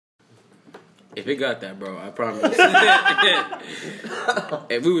If it got that, bro, I promise.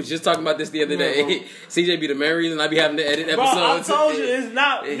 And we was just talking about this the other day. CJ be the main reason I be having to edit episodes. Bro, I told you it's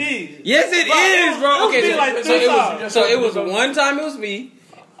not me. Yes, it is, bro. Okay, so it was one time it was me.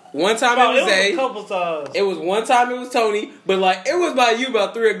 One time it was Zay. A couple times. It was one time it was Tony, but like it was by you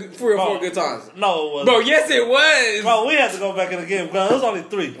about three or four good times. No, it wasn't. Bro, yes it was. Bro, we had to go back in the game because it was only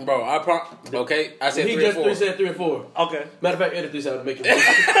 3. Bro, okay, I said he 3 or 4. He said 3 or 4. Okay. Matter of fact, edit this out to make it.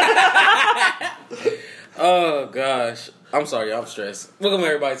 Oh gosh, I'm sorry, I'm stressed. Welcome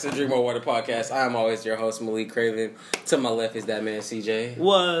everybody to the Drink More Water podcast. I am always your host Malik Craven. To my left is that man CJ.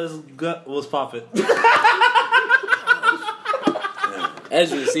 Was popping. As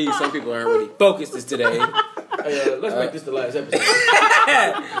you can see, some people aren't really focused this today. Hey, let's make this the last episode.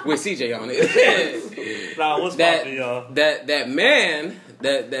 With CJ on it. Nah, what's popping, y'all? That man,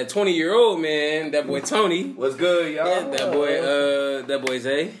 that 20-year-old man, that boy Tony. What's good, y'all? Yeah, that boy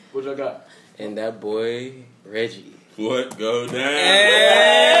Zay. What y'all got? And that boy Reggie. What go down? Hey!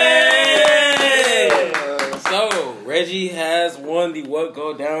 So Reggie has won the What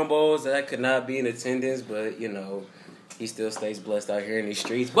Go Down Bowls. That could not be in attendance, but you know, he still stays blessed out here in these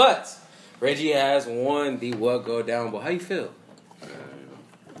streets. But Reggie has won the What Go Down Bowl. How you feel?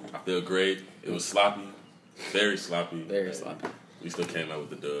 I feel great. It was sloppy. Very sloppy. Very sloppy. We still came out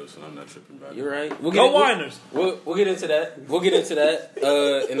with the dubs, so I'm not tripping about it. You're right. Go Whiners. We'll get into that. We'll get into that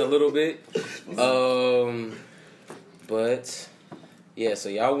in a little bit. But yeah, so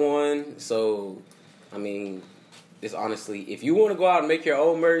y'all won. So I mean, it's honestly, if you want to go out and make your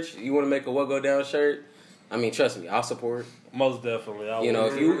own merch, you want to make a What Go Down shirt. I mean, trust me, I'll support. Most definitely.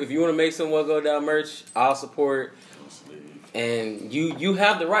 If you want to make some What Go Down merch, I'll support. And you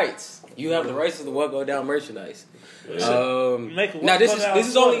have the rights. You have the rights to the What Go Down merchandise. Now this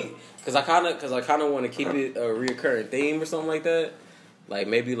is only because I kind of want to keep it a reoccurring theme or something like that. Like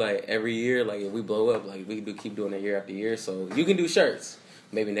maybe like every year, like if we blow up, like we can keep doing it year after year. So you can do shirts.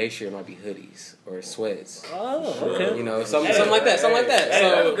 Maybe next year it might be hoodies or sweats. Oh, okay. You know, something like that. Something like that. Hey, So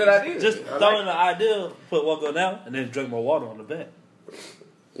that's a good idea. Just throw in the idea, put What Go Down, and then drink more water on the back.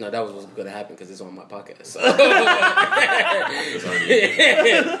 no, that was what's gonna happen because it's on my podcast. So. I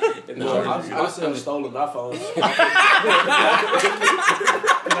sell stolen iPhones.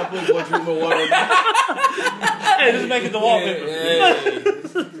 And I put one drink more water on that. Hey, just make it the wallpaper.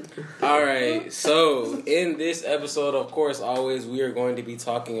 All right. So in this episode, of course, always we are going to be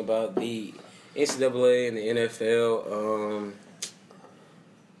talking about the NCAA and the NFL.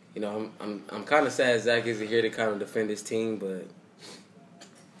 You know, I'm kind of sad Zach isn't here to kind of defend his team, but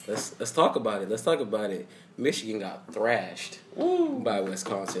let's talk about it. Let's talk about it. Michigan got thrashed by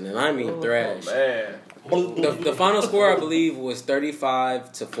Wisconsin, and I mean thrashed. Man. The final score, I believe, was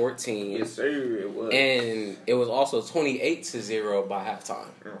 35-14. Yes, sir, it was. And it was also 28-0 by halftime.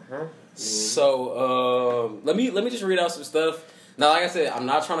 Uh-huh. So let me just read out some stuff. Now, like I said, I'm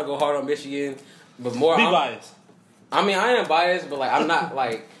not trying to go hard on Michigan, but more. Be biased. I mean, I am biased, but like I'm not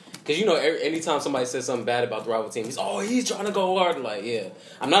like. Because, you know, anytime somebody says something bad about the rival team, he's trying to go hard. Like, yeah.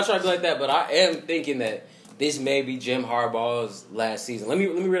 I'm not trying to be like that, but I am thinking that this may be Jim Harbaugh's last season. Let me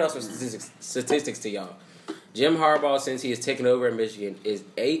read out some statistics to y'all. Jim Harbaugh, since he has taken over in Michigan, is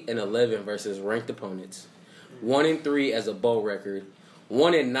 8-11 versus ranked opponents, 1-3 as a bowl record,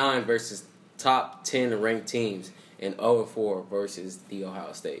 1-9 versus top 10 ranked teams, and 0-4 versus the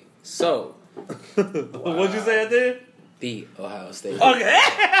Ohio State. So, What'd you say there? the Ohio State. Okay.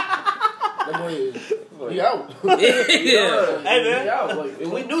 He out. Yeah. Hey, man. He out. Like,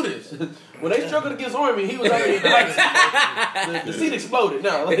 and we knew this. When they struggled against Army, he was already in the the seat exploded.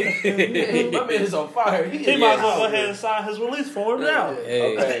 Now, like, my man is on fire. He might as well go ahead and sign his release form now.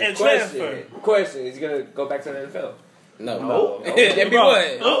 Hey. Okay, And transfer. question. Is he going to go back to the NFL? No. That'd be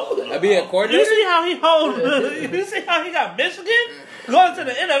what? That'd be a coordinator? You see how he You see how he got Michigan going to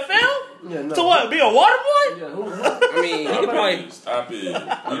the NFL? Yeah, no. To what? Be a water boy? Yeah, I mean, he could probably... Stop it. You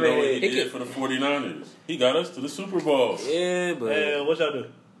know what he did for the 49ers. He got us to the Super Bowl. Yeah, but... And what y'all do?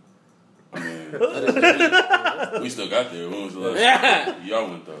 I mean, we still got there. When was the last y'all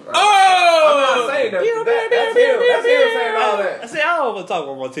went though? Oh! I'm not saying that. That's him. That's him saying all that. I say, I don't want to talk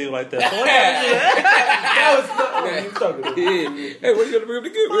about my team like that. So what Hey, what you gonna bring up the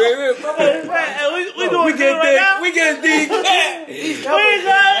good? we doing good right now? We get deep. We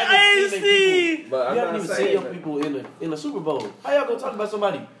got AC. But I'm You haven't not even seen saying your that. people in the Super Bowl. How y'all gonna talk about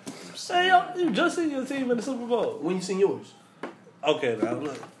somebody Say, you just seen your team in the Super Bowl. when you seen yours? Okay, now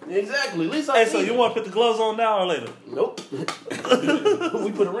look. Exactly. At least I Hey, seen so you it. want to put the gloves on now or later? Nope.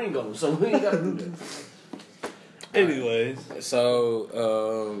 We put a ring on, so we ain't gotta do that. Anyways. So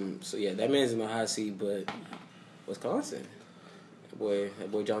yeah, that man's in the hot seat, but Wisconsin.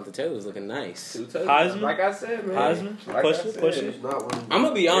 boy Jonathan Taylor was looking nice. Heisman? Like I said, man. Heisman? Like Question? I said. Question? He's not winning. I'm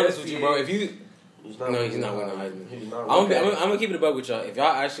gonna be honest Yes, with you, he bro. is. If you He's no, he's not winning Heisman. He's not I'm winning. gonna keep it above with y'all. If y'all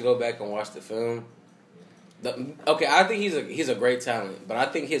actually go back and watch the film, okay, I think he's a great talent, but I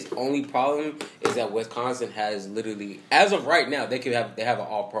think his only problem is that Wisconsin has literally, as of right now, they have an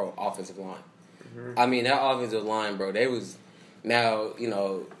all-pro offensive line. Mm-hmm. I mean, that offensive line, bro. They was now,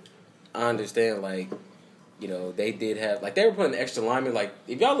 I understand, like, they did have, like, they were putting extra linemen. Like,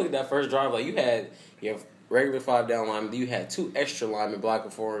 if y'all look at that first drive, like, you had your regular 5-down linemen, you had 2 extra linemen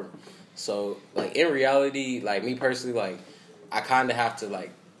blocking for him. So, like, in reality, like, me personally, like, I kind of have to,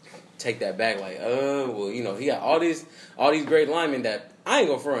 like, take that back. Like, he got all these great linemen that I ain't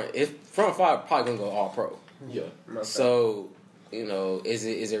gonna front. If front 5 probably gonna go all pro. Yeah. So, is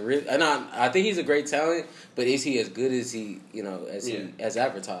it really? And I think he's a great talent, but is he as good as he as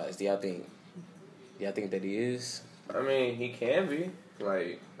advertised? Do y'all think that he is? I mean, he can be.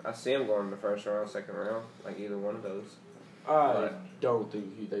 Like, I see him going in the first round, second round, like either one of those. I don't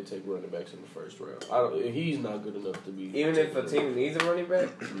think they take running backs in the first round. He's not good enough to be. Even if a team needs a running back?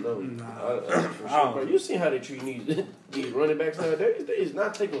 No. For I sure. don't- Bro, you see how they treat these running backs nowadays? They is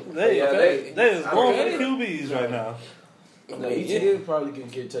not taking. They is I going mean, for QBs right now. No, ETN probably can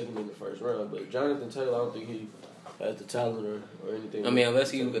get taken in the first round, but Jonathan Taylor, I don't think he has the talent or anything. I mean, unless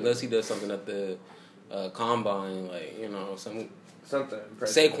he does something at the combine, like Something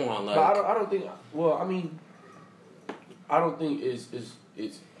impressive. Saquon, like. But I don't think. Well, I mean, I don't think it's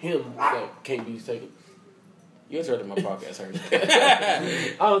him that can't be taken. You guys heard of my podcast, heard?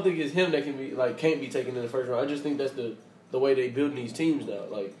 I don't think it's him that can't be taken in the first round. I just think that's the way they building these teams now.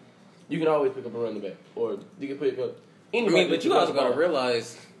 Like, you can always pick up a running back, or you can pick up anybody. But you also gotta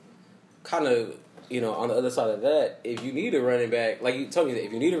realize, kind of, on the other side of that, if you need a running back, like you told me that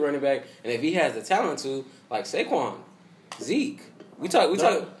if you need a running back, and if he has the talent to, like Saquon, Zeke, we talk.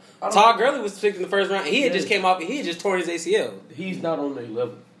 Todd Gurley was picked in the first round. He had just came off. He had just torn his ACL. He's not on their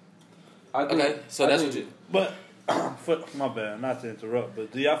level. Okay, so that's what you. But, my bad, not to interrupt,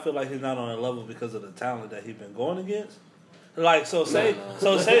 but do y'all feel like he's not on a level because of the talent that he's been going against? Like, no.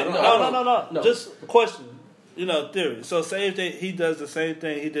 Just a question, theory. So say if he does the same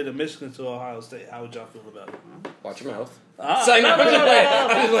thing he did in Michigan to Ohio State, how would y'all feel about it? Watch your mouth. No. It's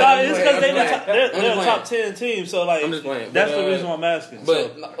because they're a top 10 team, so like I'm just playing. That's the reason why I'm asking.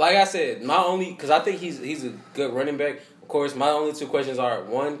 But like I said, because I think he's a good running back. Of course, my only 2 questions are: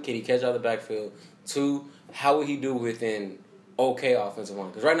 1, can he catch out of the backfield? 2, how would he do within okay offensive line?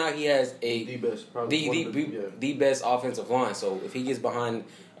 Because right now he has the best offensive line. So if he gets behind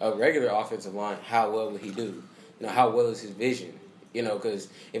a regular offensive line, how well would he do? How well is his vision? Because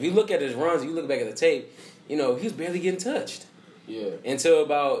if you look at his runs, you look back at the tape, he was barely getting touched. Yeah. Until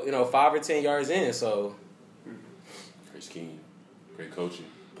about 5 or 10 yards in. So Great scheme, great coaching.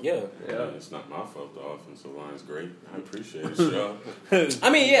 yeah. It's not my fault. The offensive line is great. I appreciate it, y'all. I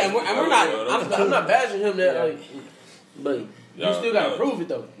mean, yeah, and we're not. I'm not bashing him that, but you still got to y'all- prove it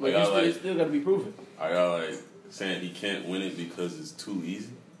though. Like, y'all still got to be proven. Are y'all saying he can't win it because it's too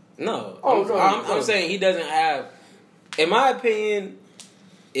easy? No. Oh, I'm saying he doesn't have. In my opinion,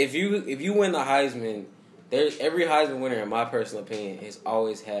 if you win the Heisman, every Heisman winner, in my personal opinion, has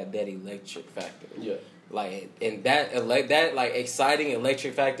always had that electric factor. Yeah. Like, and that exciting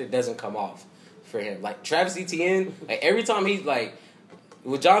electric factor doesn't come off for him. Like Travis Etienne, like every time he's like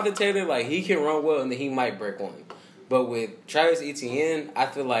with Jonathan Taylor, like he can run well and then he might break one. But with Travis Etienne, I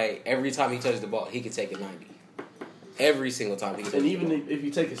feel like every time he touches the ball, he can take it 90. Every single time he can. And even if you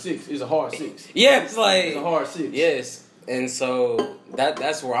take a 6, it's a hard 6. Yeah, it's like It's a hard 6. yes, and so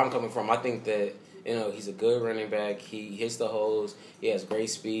that's where I'm coming from. I think that he's a good running back. He hits the holes. He has great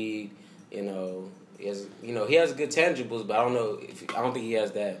speed. He has good tangibles, but I don't think he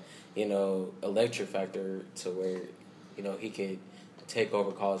has that electric factor to where he can take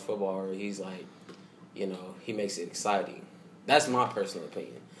over college football, or he's like he makes it exciting. That's my personal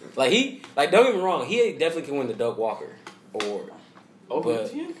opinion. Like don't get me wrong, he definitely can win the Doug Walker Award. Over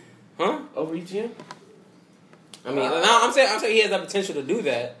Etienne? Huh? Over Etienne? I mean, I'm saying he has the potential to do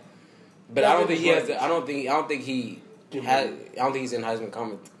that, but I don't think he has. I don't think he's in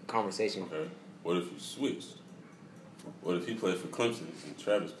Heisman conversation. Okay. What if you switched? What if he played for Clemson and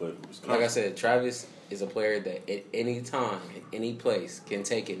Travis played for Wisconsin? Like I said, Travis is a player that at any time, in any place, can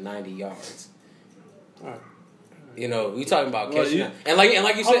take it 90 yards. All right. We talking about catching that. And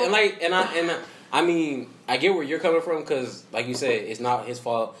like you said, I mean, I get where you're coming from because, like you said, it's not his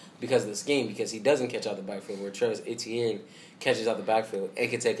fault because of the scheme, because he doesn't catch out the backfield, where Travis Etienne catches out the backfield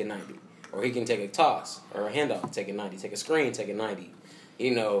and can take it 90. Or he can take a toss or a handoff, take it 90. Take a screen, take it 90.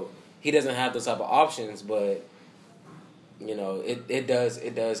 He doesn't have those type of options, but, you know, it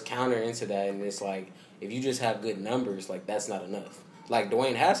does counter into that, and it's like if you just have good numbers, like that's not enough. Like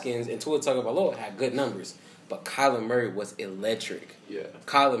Dwayne Haskins and Tua Tagovailoa had good numbers, but Kyler Murray was electric. Yeah.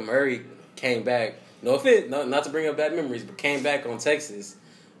 Kyler Murray came back. No offense, not to bring up bad memories, but came back on Texas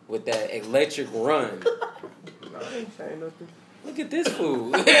with that electric run. I ain't saying nothing. Look at this fool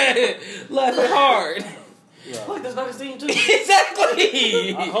laughing hard. Yeah. Like that's not his team too.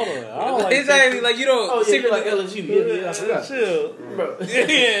 Exactly. Hold on. I don't like Exactly. Like you don't. Oh yeah, secretly you're like LSU. Yeah, I forgot. Chill. Bro.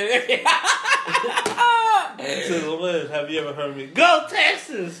 To the list, have you ever heard me go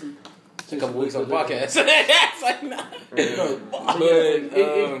Texas? A couple weeks on the podcast. It's like, nah. The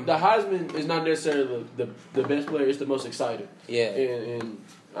Heisman is not necessarily the best player. It's the most exciting. Yeah. And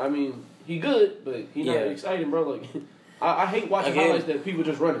I mean, he good, but he not exciting, bro. Like, I hate watching highlights that people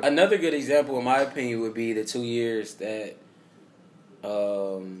just running. Another good example, in my opinion, would be the 2 years that.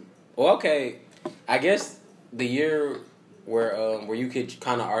 I guess the year where you could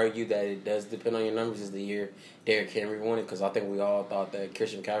kind of argue that it does depend on your numbers is the year Derrick Henry won it, because I think we all thought that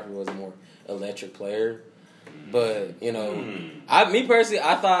Christian McCaffrey was a more electric player. But you know, me personally,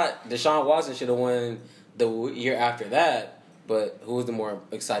 I thought Deshaun Watson should have won the year after that. But who was the more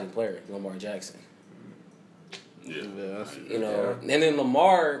exciting player? Lamar Jackson. Yeah. You know, and then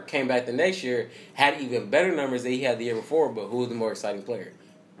Lamar came back the next year, had even better numbers than he had the year before. But who was the more exciting player?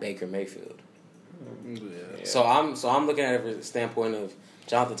 Baker Mayfield. Yeah. So I'm looking at it from the standpoint of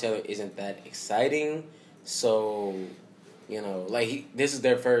Jonathan Taylor isn't that exciting. So, you know, like this is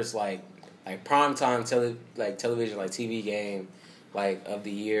their first like primetime television like TV game like of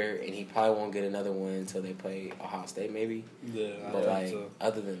the year, and he probably won't get another one until they play Ohio State maybe. Yeah. But like so.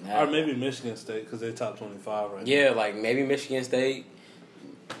 other than that, Or maybe Michigan State because they're top 25 right now. yeah, like maybe Michigan State,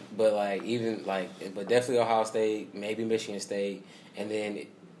 but but definitely Ohio State, maybe Michigan State, and then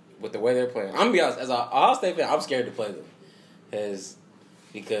with the way they're playing, I'm gonna be honest, as an Ohio State fan, I'm scared to play them,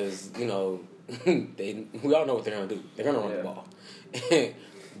 because you know we all know what they're gonna do. They're gonna run the ball,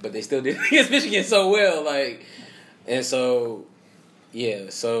 but they still did against Michigan so well, like, and so yeah,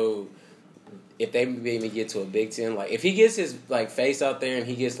 so. If they maybe get to a Big Ten, like if he gets his like face out there and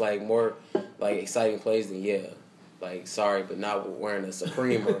he gets like more like exciting plays, then yeah, like sorry, but not wearing a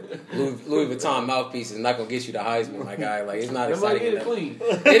Supreme or Louis Vuitton mouthpiece is not gonna get you the Heisman, my guy. Like it's not exciting. It clean.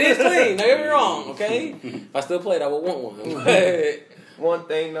 It is clean. Don't get me wrong, okay? If I still played, I would want one. But One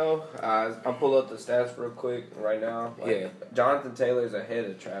thing though, I'll pull up the stats real quick right now. Yeah. Jonathan Taylor's ahead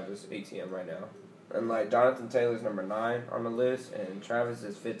of Travis Etienne right now. And like Jonathan Taylor's number 9 on the list, and Travis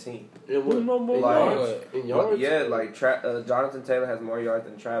is 15. And what? No more Like- yards. In yards? Yeah, like Jonathan Taylor has more yards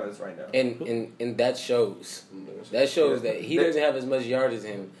than Travis right now. and that shows. That shows that he doesn't have as much yard as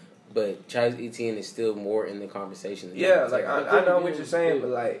him, but Travis Etienne is still more in the conversation. Than Yeah, Jonathan like Taylor. I know what you're saying,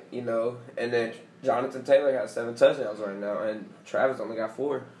 but like you know, and then Jonathan Taylor has 7 touchdowns right now, and Travis only got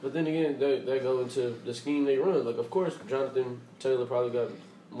 4. But then again, they go into the scheme they run. Like, of course, Jonathan Taylor probably got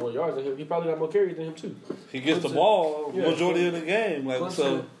more yards than him. He probably got more carries than him too. He gets the Clemson. ball Yeah. majority of the game. Like Clemson.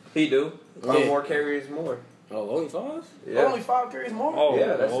 so. He do. Yeah. More carries more. Oh, only 5? Yeah. Only 5 carries more. Oh,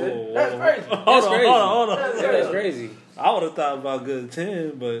 Yeah, that's it. oh, That's oh. crazy. Hold on, crazy. hold on. Yeah, that's crazy. I would have thought about good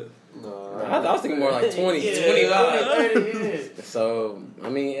 10, but I was thinking more like 20, Yeah, 25. 30, yeah. So I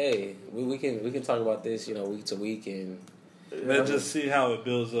mean, hey, we can talk about this, you know, week to week, and let's just see how it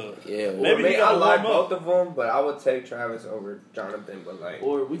builds up. yeah, Maybe he I gotta like warm up. both of them, but I would take Travis over Jonathan. But like,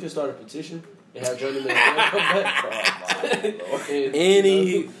 Or we can start a petition and have Jonathan come back. And,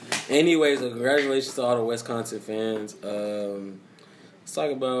 Anyways, so congratulations to all the Wisconsin fans. Let's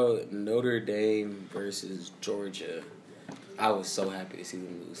talk about Notre Dame versus Georgia. I was so happy to see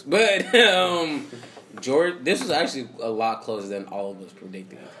them lose, but Georgia. This was actually a lot closer than all of us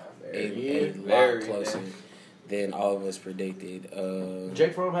predicted. A lot closer than all of us predicted.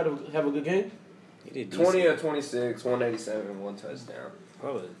 Jake Fromm have a good game. He did 20 decent. or 26, 187, 1 touchdown.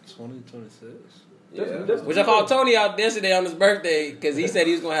 Probably 2026. Yeah. That's- Which I called Tony out yesterday on his birthday because he said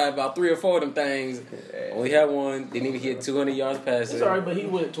he was gonna have about 3 or 4 of them things. Only had one. Didn't even get 200 yards passing. It's alright, but he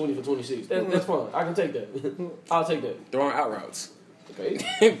went 20 for 26. That's fine. I can take that. I'll take that. Throwing out routes. Okay.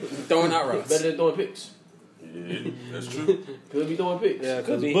 Throwing out routes. Better than throwing picks. Yeah, that's true. Could be throwing picks. Yeah,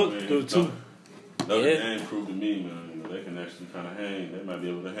 because Could be. Book threw 2. Notre Yeah. Dame proved to me, man, you know, they can actually kind of hang. They might be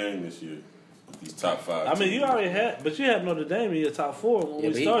able to hang this year. These top 5. I mean, you already had, but you had Notre Dame in your top 4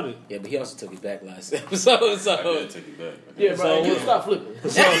 when we started. But he also took it back last episode. I So did take it back. Yeah, bro. So- You stop flipping.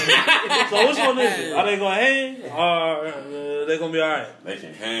 So which one is it? Are they going to hang or they going to be all right? They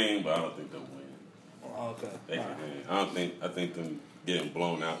can hang, but I don't think they'll win. Okay. They can hang. I think them getting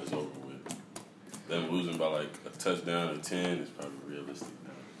blown out is over with. Them losing by like a touchdown or 10 is probably realistic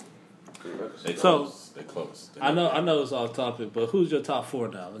now. They So- close. They close. I know it's off topic, but who's your top 4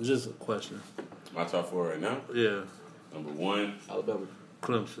 now? It's just a question. My top 4 right now. Yeah, Number 1, Alabama.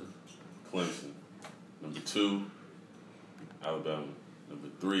 Clemson. Clemson. Number 2, Alabama. Number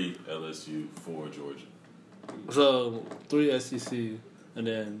 3, LSU. 4, Georgia. So 3 SEC and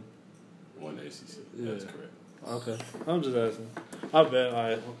then 1 ACC. Yeah. That's correct. okay. I'm just asking. I bet. All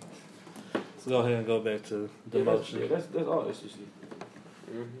right. Let's go ahead and go back to the motion. That's all SEC.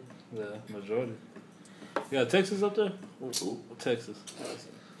 Yeah, majority. You got Texas up there? Ooh. Texas.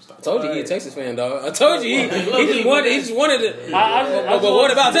 I told you he a Texas fan, dog. I told you he just wanted to. But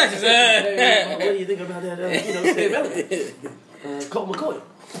what about Texas? Hey, what do you think about that? Sam Elliott, Colt McCoy.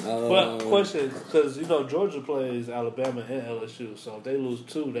 But question, because Georgia plays Alabama and LSU, so if they lose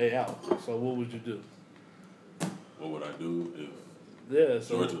 2, they out. So what would you do? What would I do if Yeah,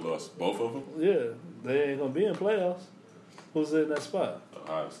 so Georgia lost both of them? yeah, they ain't gonna be in playoffs. Who's in that spot?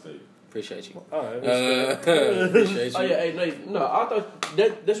 Ohio State. Appreciate you. All right, Appreciate Oh you. yeah, hey, no, I thought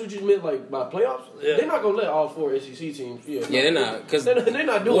that's what you meant like by playoffs. Yeah. They're not gonna let all 4 SEC teams. Yeah, Yeah, they're not because They're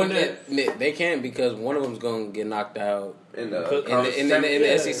not doing that. They can't because one of them's gonna get knocked out In in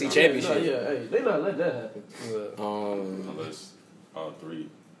the SEC championship. No, yeah, hey, they not letting that happen. Unless all 3.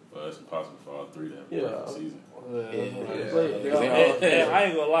 Well, it's impossible for all 3 to have a Yeah. perfect season. And I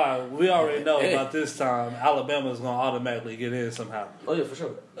ain't gonna lie, we already know about this time Alabama's gonna automatically get in somehow. Oh yeah, for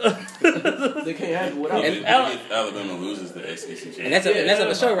sure. They can't have it without. Even it. if Alabama loses the SEC championship. And that's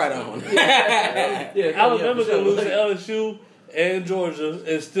a show right on. Yeah, Alabama for can sure. lose to LSU and Georgia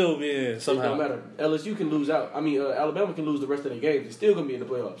and still be in It don't somehow. matter. LSU can lose out. I mean, Alabama can lose the rest of their games. They're still gonna be in the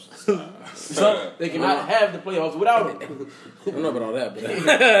playoffs. So, They cannot have the playoffs without them. I don't know about all that, but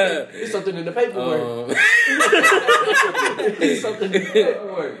It's something in the paperwork. It's something in the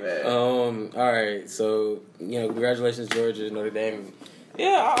paperwork. all right. So congratulations, Georgia, Notre Dame.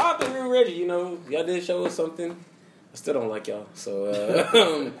 Yeah, I've been real Reggie. Y'all did show us something. I still don't like y'all. So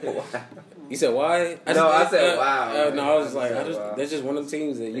you said why? I said wow. No, I was just like, wow. that's just one of the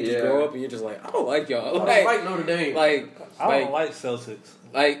teams that you just Yeah. grow up and you're just like, I don't like y'all. I don't like Notre Dame. I don't like Celtics.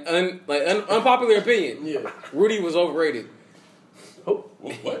 Unpopular opinion. Yeah. Rudy was overrated.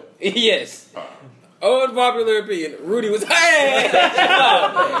 What? Yes. Unpopular opinion. Rudy was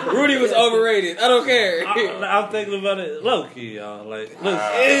Rudy was overrated. I don't care. I'm thinking about it low key, y'all. Like, look,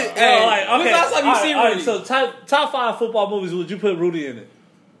 when's the last time you seen Rudy? So top 5 football movies. Would you put Rudy in it?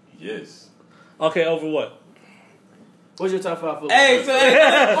 Yes. Okay, over what? What's your top 5 football? Hey, so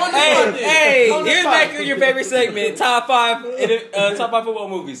On the spot. here's back to your favorite segment: top 5 football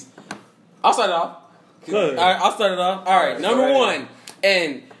movies. I'll start it off. Good. All right, I'll start it off. All right, number 1,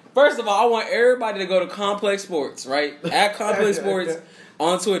 and first of all, I want everybody to go to Complex Sports, right? At Complex Sports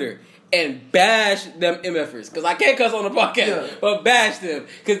on Twitter. And bash them MFers. Because I can't cuss on the podcast. But bash them.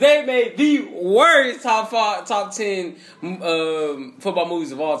 Because they made the worst top 10 football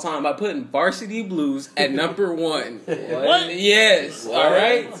movies of all time by putting Varsity Blues at number 1. What? Yes. What? All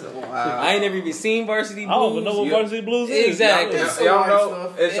right? Wow. I ain't never even seen Varsity Blues. I don't even know what Varsity Blues is. Exactly. Y'all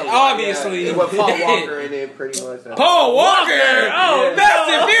know it's a lot, Obviously. yeah. With Paul Walker in it, pretty much. Paul Walker! Oh, Fast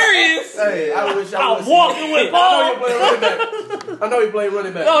and Furious! Hey, I wish I I'm was walking with Paul. I know he played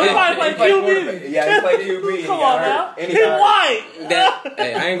running back. No, he probably played QB. Yeah, he played QB. Come on now. And He white.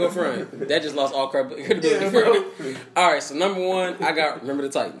 Hey, I ain't gonna front. That just lost all credibility. All right, so number 1, I got Remember the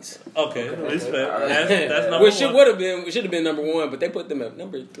Titans. Okay, respect. That's number Which one. should have been number 1, but they put them at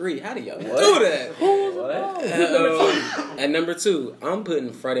number 3. How do y'all do that? At number 2, I'm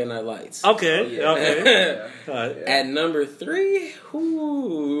putting Friday Night Lights. Okay, okay. All right. At number 3,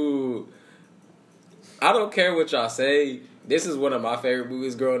 I don't care what y'all say. This is one of my favorite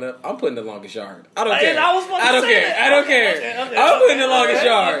movies growing up. I'm putting The Longest Yard. I don't care. I was about to I don't say care. that. I don't care. Okay, I'm putting The Longest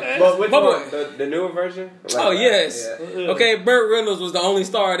Yard. But which My one? boy- The newer version? Oh yes. Yeah. Okay, Burt Reynolds was the only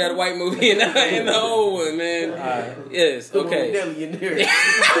star of that white movie in the old one, man. Alright. Yes. Okay. Nelly in there.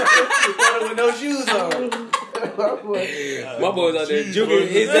 Running with no shoes on. My boy's out there juking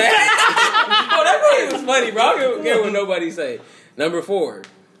his ass. Oh, that movie was funny, bro. I don't care what nobody say. Number 4,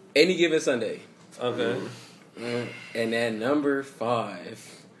 Any Given Sunday. Okay. And at number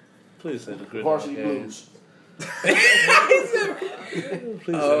 5. Please say the Gridiron Varsity Games. Blues. Please say the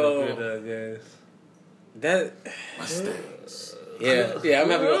Gridiron Games. That. Yeah. I'm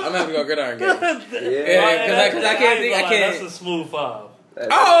happy to go Gridiron Game. Yeah. Because I can't think. I That's can't. a smooth 5.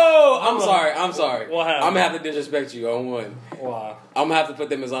 Oh, I'm sorry. What happened? I'm gonna have to disrespect you on 1. Wow. I'm gonna have to put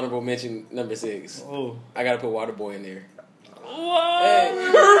them as honorable mention number 6. Oh. I gotta put Waterboy in there. What?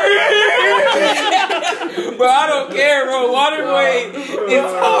 Bro, I don't care, bro. Waterboy is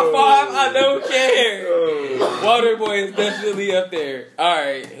top 5. I don't care. Waterboy is definitely up there. All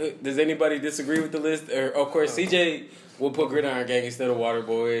right. Does anybody disagree with the list? Or of course, CJ will put Gridiron Gang instead of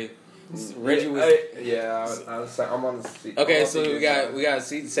Waterboy. Reggie was. I'm on the seat. Okay, so we got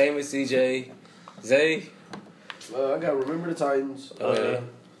same as CJ. Zay. I got Remember the Titans.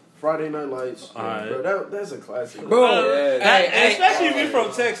 Friday Night Lights. Alright. Bro, that's a classic. Bro, Hey, especially if you're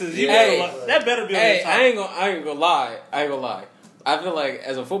from Texas, you better, that better be on Hey, your top. I ain't gonna lie. I feel like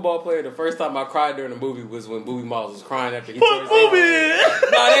as a football player, the first time I cried during a movie was when Boobie Miles was crying after he tore his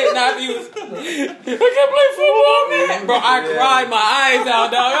Boobie! he was. I can't play football, man. Bro, I cried my eyes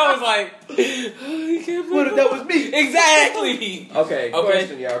out, dog. I was like, he can't play. What if that was me? Exactly. Okay,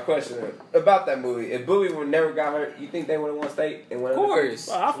 question about that movie. If Bowie would never got hurt, you think they would have won state? And Of course.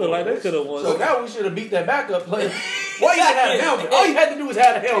 I feel like they could have won. So now we should have beat that backup player. Why you had a helmet? All you had to do was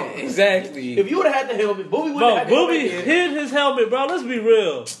have a helmet. Exactly. If you would have had the helmet, Bowie would Bro, have had the helmet. Boobie hid his helmet, bro. Let's be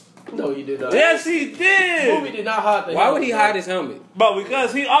real. No, he did not. Yes, he did. Bowie did not hide the helmet. Why would he hide his helmet? Bro,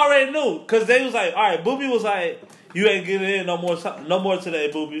 because he already knew. Because they was like, all right, Boobie was like, you ain't getting in no more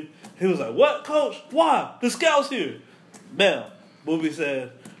today, Boobie. He was like, what, coach? Why? The scout's here. Bam. Boobie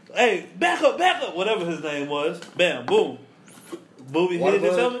said, hey, back up, whatever his name was. Bam, boom. Boobie hid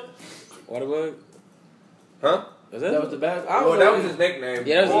his helmet. Waterbug? Huh? Was That was the bad. I Well, don't that know. was his nickname.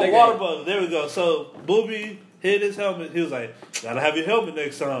 Yeah, that was Oh, his nickname. Waterbug. There we go. So Boobie hid his helmet. He was like, gotta have your helmet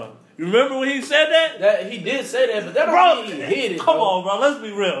next time. You remember when he said that? That he did say that, but that Bro, don't mean he hid it. come bro. on, bro. Let's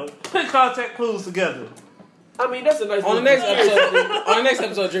be real. Put contact clues together. I mean, that's a nice. On the next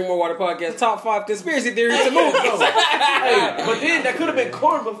episode, Drink More Water Podcast, top 5 conspiracy theories to movies. Hey, but then that could have been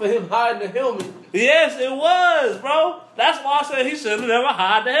karma for him hiding the helmet. Yes, it was, bro. That's why I said he should have never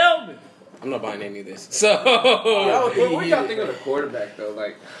hide the helmet. I'm not buying any of this. So, What y'all think of the quarterback though?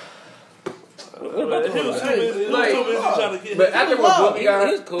 Like, He was too busy. Trying to get. but after when Bowie got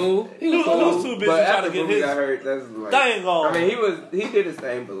he was hurt, cool. He was too busy but trying after to get Bowie got his. hurt, that's like. Dang on. I mean, he did his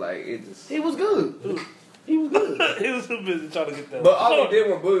thing, but like it just. He was good. He was good. He was too busy trying to get that. But all he did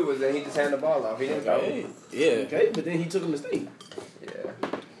when Bowie was that he just handed the ball off. He didn't go. Yeah. Okay, but then he took him to state.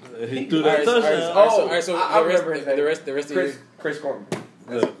 Yeah. He threw that touchdown. Alright, so I the rest, remember his name. the rest of your Chris Coleman.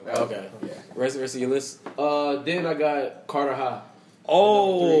 okay. Yeah. Rest of your list. Then I got Carter High.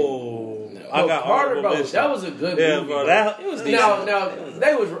 Oh, No. I got Carter, honorable bro. mention. That was a good Yeah, movie, bro. That It was Now, decent.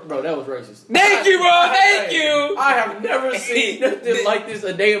 that was racist. Thank you, bro. Thank Hey, you. I have never seen nothing like this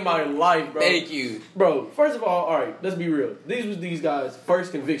a day in my life, bro. Thank you. Bro, first of all right, let's be real. These was these guys'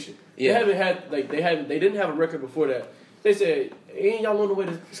 first conviction. Yeah. They haven't had they didn't have a record before that. They said, ain't y'all on the way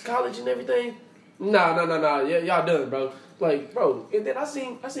to college and everything? Nah. Yeah, y'all done, bro. Like, bro, and then I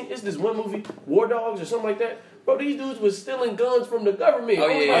seen it's this one movie, War Dogs or something like that. Bro, these dudes was stealing guns from the government. Oh,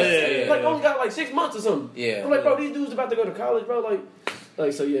 Only yeah, like, yeah, like yeah. only got like 6 months or something. Yeah. I'm like, bro, these dudes about to go to college, bro.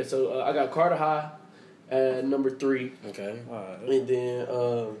 Like so yeah. So I got Carter High at number 3. Okay. And then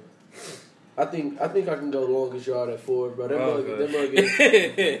I think I can go Longest Yard at 4, bro. That mug is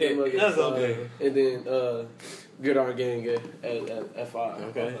That's 5. okay. And then Gridiron Gang at 5.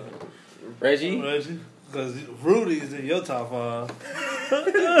 Okay. Reggie. Because Rudy's in your top 5.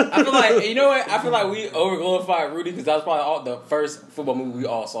 I feel like you know what? I feel like we overglorified Rudy because that was probably the first football movie we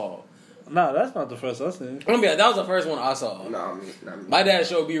all saw. Nah, that's not the first I seen. I mean, that was the first one I saw. No, I mean, not me. My dad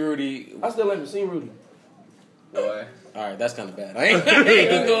showed me Rudy. I still haven't seen Rudy. Boy. All right, that's kind of bad. I ain't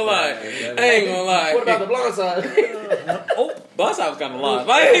gonna lie. I ain't gonna lie. What about the Blind Side? Blind Side was kind of live.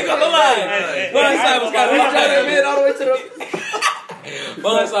 I ain't gonna lie. Blind Side was kind of live. all the way to the.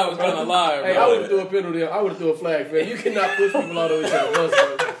 Blind Side was kind of live. Hey, I would have threw a penalty. I would have threw a flag, man. You cannot push people all the way to the bus, bro.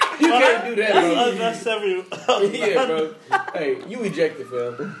 You can't do that, bro. That's every. Yeah, bro. Hey, you ejected,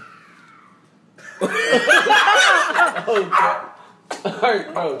 fam. Oh, God.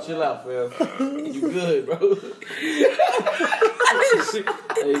 Alright, bro, chill out, fam. You good, bro.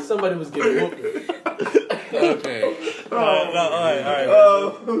 Hey, somebody was getting whooped. Okay. All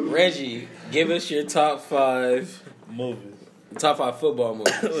right. Reggie, give us your top 5 Movies. top 5 football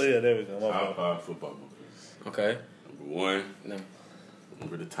movies. Oh, yeah, there we go. My Top bad. 5 football movies. Okay. Number 1, No.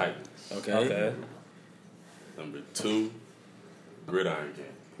 Remember the Titans. Okay. Okay. Number 2, Gridiron Gang.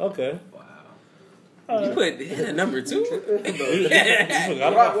 Okay. You put hit at number 2. You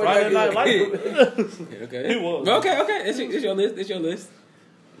forgot Rock about with Friday that Night good. Lights. Okay. He was. Okay. It's your list. It's your list.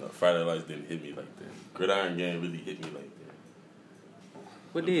 No, Friday Lights didn't hit me like that. Gridiron Gang really hit me like that.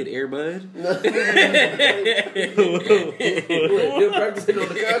 What did Airbud? You're practicing on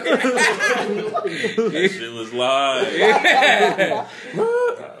the concrete. That shit was live.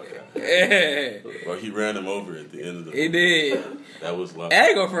 Yeah. Well, he ran him over at the end of the He movie. did. That was live. I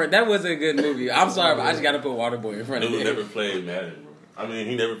ain't go for it. That was a good movie. I'm sorry, but I just gotta put Waterboy in front They of would it. never play Madden, bro. I mean,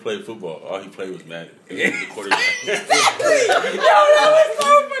 he never played football. All he played was Madden. He was the quarterback. Yo, that was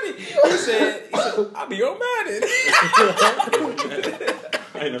so funny. He said, I'll be on Madden.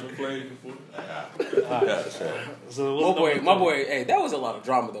 I ain't never played before. So My boy, hey, that was a lot of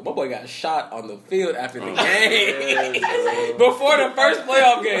drama though. My boy got shot on the field after the game. Before the first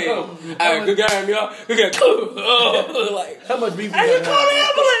playoff game. All right, good game, y'all. Good game. Like, How much beef you hey, gotta call the have?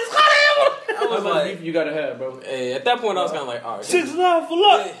 ambulance, call the ambulance. I How was much like, beef you gotta have, bro? hey, at that point I was kind of like, all right. 6-9 for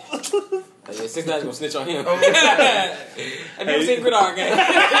luck. Yeah, 6 9's gonna snitch on him. Have you ever seen Gridiron Gang?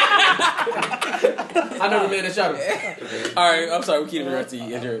 I never made a shot. All right, I'm sorry. We keep the rest of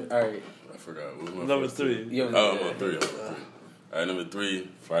you injured. All right. I forgot. What was my Number first 3. Yo, I'm on 3. All right, number 3,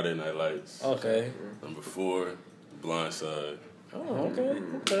 Friday Night Lights. Okay. Number 4, Blindside. Oh, okay.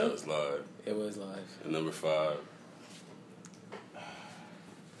 That was live. It was live. And number 5,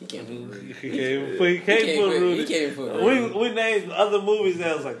 He can't do it. He can't put Rudy. He can't put Rudy. We named other movies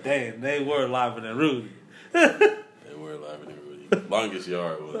that was like, damn, they were live than Rudy. they were live in Rudy. Longest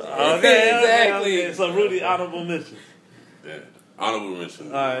Yard was. Okay, Exactly. Okay. So Rudy, honorable mention. Damn. Honorable mention.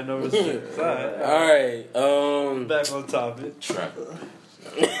 All right, number 6. All right. All right. Back on topic. Traffic.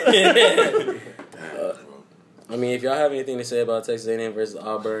 I mean, if y'all have anything to say about Texas A&M versus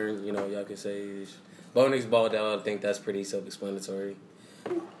Auburn, you know, y'all can say Bo Nix balled out. I think that's pretty self-explanatory.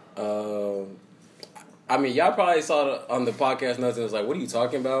 I mean, y'all probably saw on the podcast notes and was like, what are you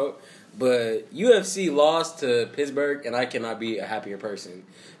talking about? But UFC lost to Pittsburgh, and I cannot be a happier person.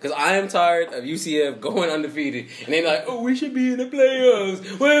 Because I am tired of UCF going undefeated. And they're like, oh, we should be in the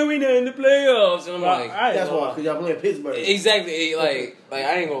playoffs. Why are we not in the playoffs? And I'm like, That's why, because y'all playing Pittsburgh. exactly. Like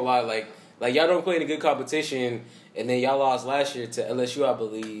I ain't gonna lie. Like y'all don't play any good competition. And then y'all lost last year to LSU, I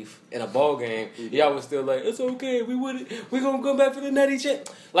believe, in a bowl game. Y'all was still like, it's okay. We gonna come back for the nutty check.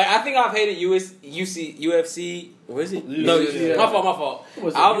 Like, I think I've hated UFC. What is it? No, UFC. my fault.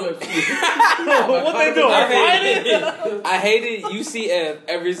 What's I- What they doing? I hated UCF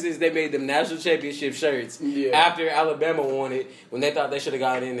ever since they made them national championship shirts. Yeah. After Alabama won it, when they thought they should have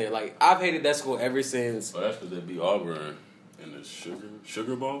gotten in there. Like, I've hated that school ever since. Well, that's because they beat Auburn in the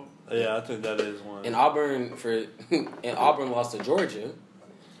Sugar Bowl. Yeah, I think that is one. And Auburn lost to Georgia,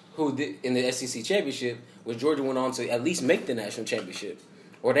 who did in the SEC championship, which Georgia went on to at least make the national championship,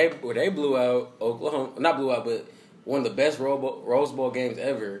 or they blew out Oklahoma, not blew out, but one of the best Rose Bowl games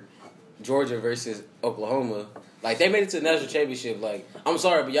ever, Georgia versus Oklahoma. Like, they made it to the national championship. Like, I'm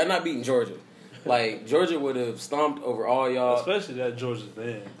sorry, but y'all not beating Georgia. Like, Georgia would have stomped over all y'all. Especially that Georgia's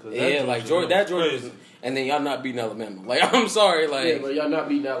band. Yeah, like Georgia was, and then y'all not beating Alabama. Like, I'm sorry, like Yeah, but y'all not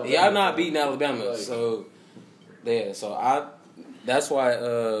beating Alabama. y'all not beating Alabama. Like, So yeah, that's why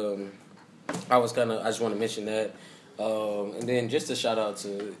I just want to mention that. And then just a shout out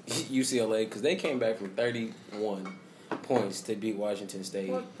to UCLA because they came back from 31 points to beat Washington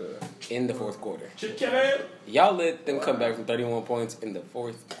State in the fourth quarter. Y'all let them come back from 31 points in the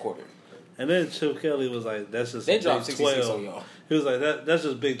fourth quarter. And then Chip Kelly was like, that's just They Big dropped 66 12. on y'all. He was like, that's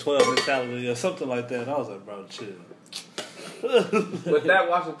just Big 12 mentality or something like that. And I was like, bro, chill. But that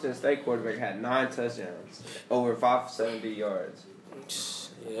Washington State quarterback had 9 touchdowns, over 570 yards.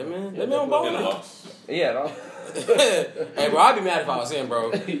 Yeah, man. Let me on ball. And a now. loss. Yeah, no. Hey, bro, I'd be mad if I was him,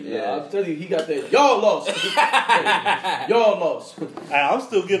 bro. Yeah, I'm telling you, he got that. Y'all lost. Y'all lost. Hey, I'm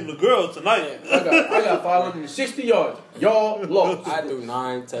still getting the girl tonight. I got 560 yards. Y'all lost. I threw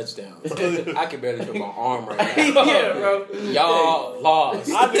 9 touchdowns. I can barely put my arm right now. Yeah, bro. Y'all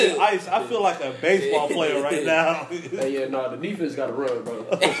lost. I did ice. I feel like a baseball player right now. Hey, yeah, no, the defense got to run, bro.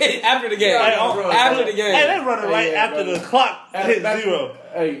 After the game. Hey, After the game. Hey, they running right Hey, yeah, after bro. the clock hit Back- 0.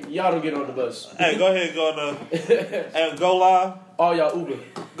 Hey, y'all don't get on the bus. Hey, go ahead, go on and go live. All y'all Uber.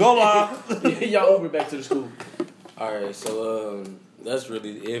 Go live. Y'all Uber back to the school. All right, so that's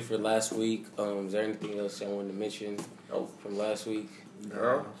really it for last week. Is there anything else y'all wanted to mention from last week?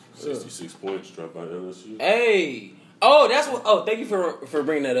 No. 66 points dropped by LSU. Hey, oh, that's what. Oh, thank you for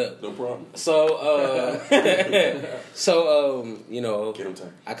bringing that up. No problem. So, you know, Get him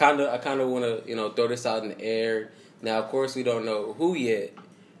time. I kind of want to, you know, throw this out in the air. Now, of course, we don't know who yet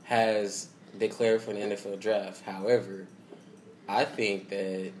has declared for the NFL draft. However, I think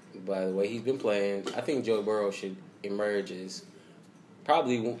that by the way he's been playing, I think Joe Burrow should emerge as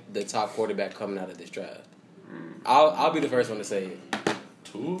probably the top quarterback coming out of this draft. I'll be the first one to say it.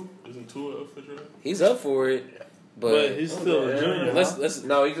 Tua? Isn't Tua up for draft? He's up for it, But but he's still a junior. let's.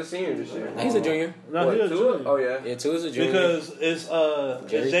 No, he's a senior this year. He's a junior. No, What, he's a Tua? junior. Oh, yeah. Yeah, Tua's a junior. Because it's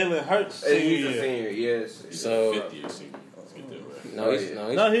Jalen Hurts senior He's a year. senior, yes. He's So- a 50 year senior. Let's get that right. no, he's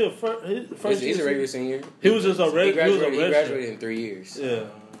No, he a first he's a regular senior. He was just a He regular. He was a graduated redshirt. in 3 years. Yeah.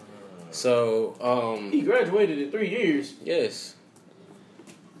 So, He graduated in 3 years. yes.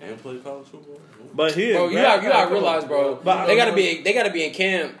 And play college football. But here, Bro, you gotta realize, bro. But- They gotta be in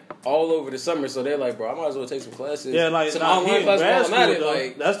camp all over the summer. So they're like, bro, I might as well take some classes. Yeah, like some nah, he online in classes grad while school. I'm at it. Though.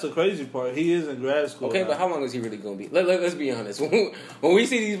 Like, That's the crazy part. He is in grad school. okay, now. but how long is he really gonna be? Let's be honest. When we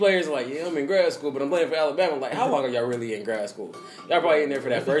see these players like, yeah, I'm in grad school, but I'm playing for Alabama. Like, how long are y'all really in grad school? Y'all probably in there for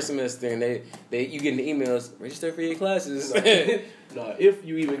that first semester, and you getting the emails, register for your classes. Nah, if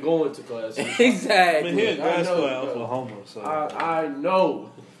you even go into class. I mean, Exactly. he in grad I know, school at bro. Oklahoma. So I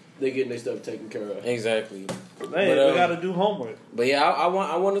know they getting their stuff taken care of. Exactly. hey, But, we got to do homework. But yeah, I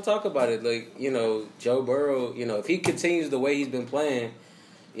want to talk about it. Like, you know, Joe Burrow, you know, if he continues the way he's been playing,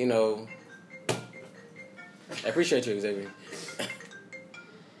 you know, I appreciate you, Xavier.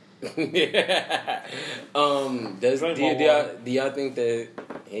 Do y'all think that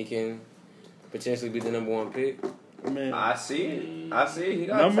he can potentially be the number one pick? Man, I see it. I see it. He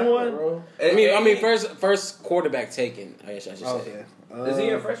got Number talent, one? bro. I mean, first quarterback taken. I guess I should say. okay. Is he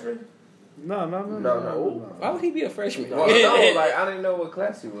a freshman? No. Why would he be a freshman? No, like I didn't know what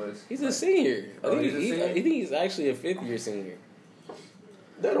class he was. He's a senior. Oh, he's a senior? I think he's actually a fifth-year senior.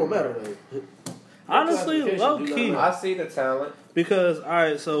 That don't matter though. Honestly, Classification low do not key, matter. I see the talent. because all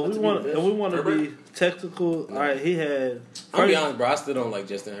right. So Not we to be want, the if best. we want to be Herbert? technical. All right, he had. I'll be first- honest, bro. I still don't like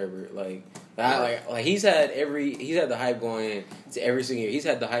Justin Herbert. Like he's had the hype going in to every single year. He's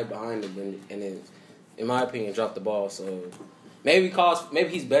had the hype behind him, and then, in my opinion, dropped the ball. So maybe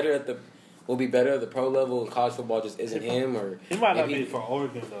he's better at will be better at the pro level, and college football just isn't him. Or He might not maybe be for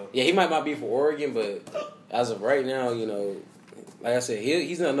Oregon though. Yeah, he might not be for Oregon, but as of right now, you know, like I said,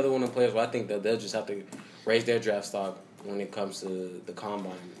 he's another one of the players where I think that they'll just have to raise their draft stock when it comes to the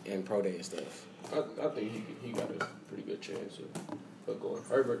combine and pro day and stuff. I think he got a pretty good chance of going.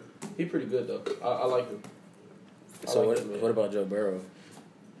 Herbert, he pretty good though. I like him. I So like him, man. what about Joe Burrow?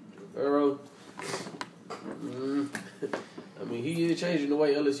 Burrow. I mean, he is changing the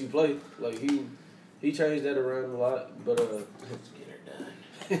way LSU play. Like he changed that around a lot, but Let's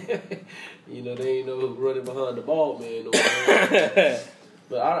get her done. you know they ain't no running behind the ball, man. No more.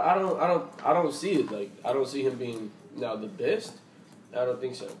 But I don't see it. Like I don't see him being now the best. I don't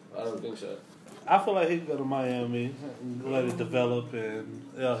think so. I feel like he can go to Miami, let it develop, and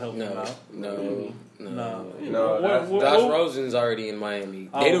it'll help him No, out. no. No, that's- Josh Rosen's already in Miami.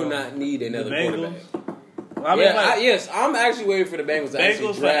 They do Oh, not need another the Bengals? quarterback. I mean, Yes, I'm actually waiting for the Bengals to actually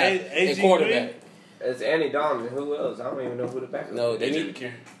Bengals for draft a AG quarterback. It's Andy Dalton. Who else? I don't even know who the backup No, is. they AJ need.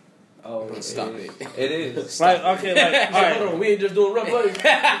 McCarron. Oh, Stop is. it. It is. like okay, like all Hold right. on, we ain't just doing rough plays. All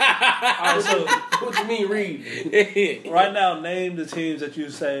right, so What you mean, Reed? right now, name the teams that you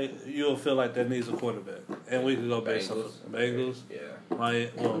say you'll feel like that needs a quarterback, and we can go based on Bengals. Yeah.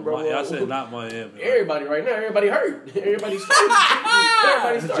 Miami. Well, Bro, y'all said not Miami. Everybody right now, everybody hurt. Everybody's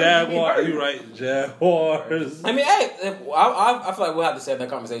starting. Jaguars. You right, Jaguars. I mean, hey, I feel like we'll have to save that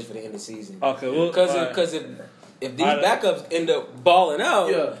conversation for the end of the season. Okay, well, Because if these backups end up balling out,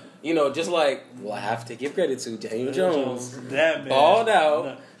 Yeah. you know, just like I have to give credit to Daniel Jones, that man balled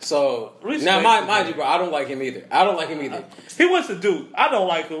out. So Respect now, him, mind you, bro, I don't like him either. He went to Duke. I don't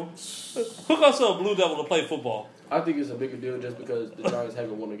like him. Who goes to a Blue Devil to play football? I think it's a bigger deal just because the Giants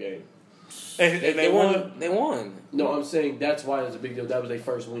haven't won a game. And They won. They won. No, I'm saying that's why it's a big deal. That was their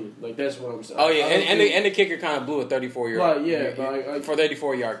first win. Like that's what I'm saying. Oh yeah, I don't think- and the kicker kind of blew a 34-yard. Right, yeah, but I- for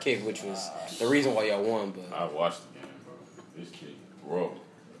 34-yard kick, which was the reason why y'all won. But I watched the game, bro. This kid, bro.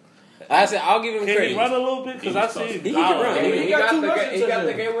 I said I'll give him Can credit. he run a little bit? Because I see. He can run. He, He got, got two the rushing he got the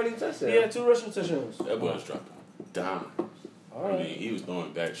touchdowns. game-winning touchdown. He had 2 rushing touchdowns. That boy was dropping down. I mean, he was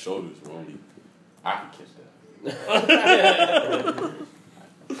throwing back shoulders where only I can catch that.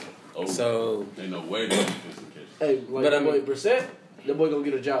 Oh, So ain't no way that he can catch. Hey, like But, I that boy mean- Brissett, that boy gonna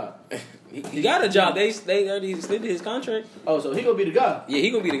get a job. he got a job. They already extended his contract. Oh, so he gonna be the guy. Yeah, he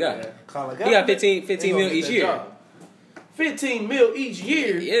gonna be the guy. Colin He got 15 He gonna mil get each that year. job. 15 mil each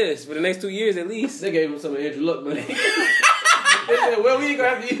year. Yes, for the next 2 years at least. They gave him some of Andrew Luck money. They said, well, we ain't gonna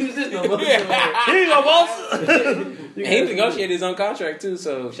have to use this no more. Here you go, boss. And he negotiated his own contract too.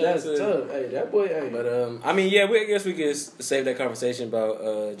 So shout out That's to. tough. Hey, that boy, hey. But I mean, yeah, I guess we could save that conversation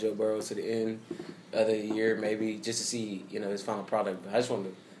about Joe Burrow to the end of the year, maybe just to see his final product. But I just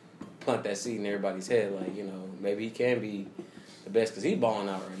wanted to plant that seed in everybody's head, like maybe he can be the best because he's balling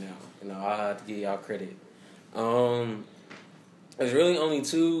out right now. I have to give y'all credit. There's really only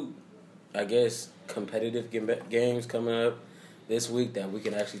 2, I guess, competitive games coming up this week that we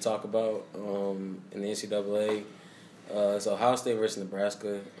can actually talk about in the NCAA. So Ohio State versus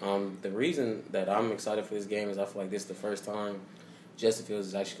Nebraska. The reason that I'm excited for this game is I feel like this is the first time Justin Fields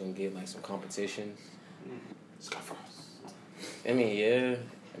is actually going to get like some competition. Scott Frost. I mean, yeah,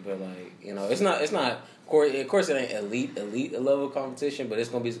 But like, you know, it's not. Of course, it ain't elite level competition, but it's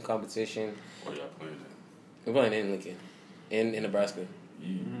gonna be some competition. Where y'all playing at? We're playing in Lincoln, in Nebraska.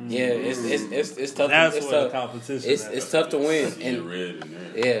 Mm. Yeah, it's tough. That's it's where tough. the competition. It's tough to win, See and the red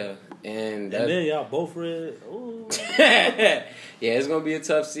in there. yeah, and And that, then y'all both red. Ooh. yeah, it's gonna be a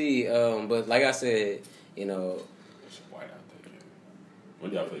tough seed. But like I said, you know, It's white out there.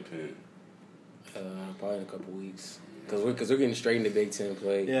 When y'all play Penn? probably in a couple weeks, because we're getting straight into Big Ten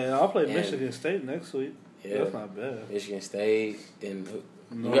play. Yeah, I'll play And- Michigan State next week. Yeah. That's not bad. Michigan State, then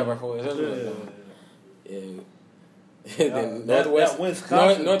No. we got our four. Yeah. Yeah. Yeah, Then that Northwestern.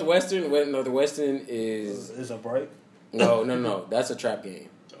 Wisconsin- Northwestern is It's a break. no. That's a trap game.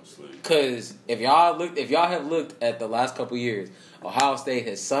 Don't sleep. Because if y'all have looked at the last couple years, Ohio State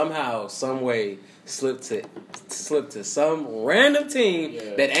has somehow, some way slipped to some random team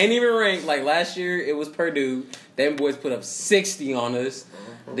Yeah. that ain't even ranked. Like last year, it was Purdue. Them boys put up 60 on us.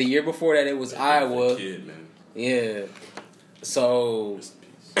 The year before that, it was Iowa. Kid, man. Yeah. So, Rest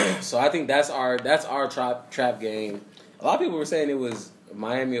in peace. so I think that's our trap game. A lot of people were saying it was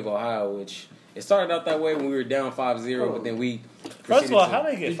Miami of Ohio, which it started out that way when we were down 5-0, but then we First of all, proceeded how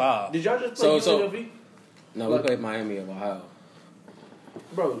to- they get fouled? Did y'all just play So- UNLV? No, we played Miami of Ohio.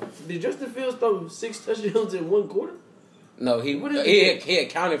 Bro, did Justin Fields throw 6 touchdowns in one quarter? No, he What is he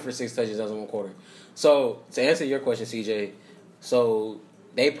accounted for 6 touchdowns in one quarter. So to answer your question, CJ, so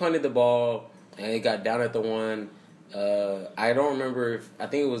they punted the ball and it got down at the 1. I don't remember. I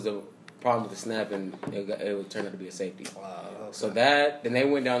think it was the problem with the snap and it would turn out to be a safety. So that then they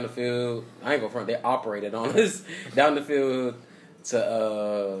went down the field. I ain't gonna front. They operated on us down the field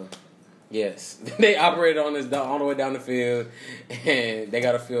to yes, they operated on us all the way down the field, and they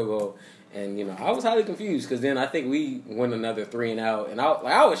got a field goal. And you know, I was highly confused because then I think we went another 3 and out, and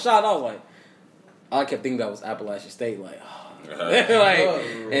I was shocked. I was like, all I kept thinking about was Appalachian State, like,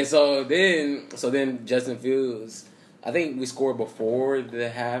 and so then Justin Fields. I think we scored before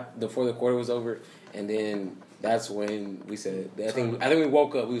the quarter was over, and then that's when we said. I think we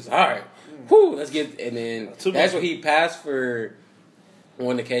woke up. We was all right. Whoo, let's get. And then that's when he passed for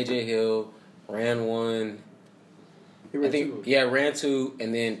one to KJ Hill, ran one. I think ran 2,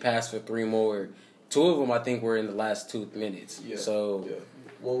 and then passed for 3 more. 2 of them I think were in the last 2 minutes. Yeah. So Yeah.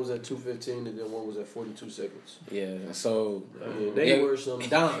 One was at 2:15 and then one was at 42 seconds. yeah. So They were some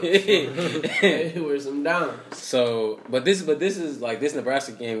dimes. They were some dimes. so, but this is like this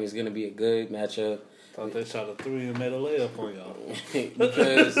Nebraska game is gonna be a good matchup. Thought they shot a 3 and made a layup on y'all.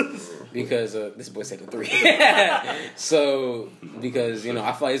 because this boy's taking 3. So because you know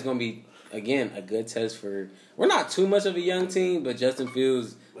I feel like it's gonna be again a good test for. We're not too much of a young team, but Justin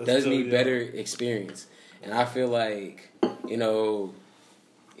Fields does need better experience, and I feel like you know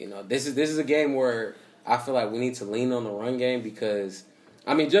this is a game where I feel like we need to lean on the run game because.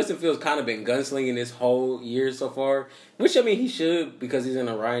 I mean, Justin Fields kind of been gunslinging this whole year so far, which I mean he should because he's in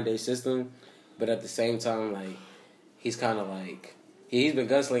a Ryan Day system. But at the same time, like he's kind of like he's been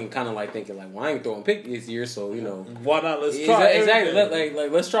gunslinging, kind of like thinking like, well, I ain't throwing pick this year, so you know, Why not? Let's try it. exactly.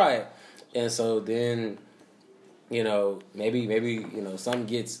 Let's try it. And so then, you know, maybe you know something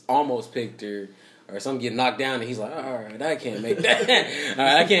gets almost picked or something get knocked down, and he's like, all right, I can't make that. All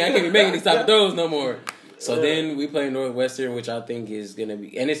right, I can't be making these type of throws no more. So then we play Northwestern, which I think is gonna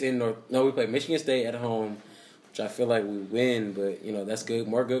be, and it's in North. No, we play Michigan State at home, which I feel like we win, but you know that's good,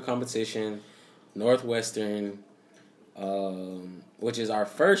 more good competition. Northwestern, which is our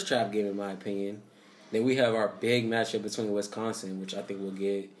first trap game in my opinion. Then we have our big matchup between Wisconsin, which I think we'll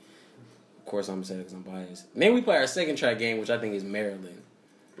get. Of course, I'm saying because I'm biased. Then we play our second trap game, which I think is Maryland,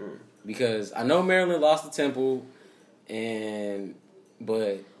 because I know Maryland lost to Temple,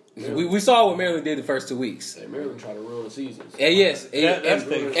 but we saw what Maryland did the first 2 weeks. Hey, Maryland tried to ruin the season. And yes, that's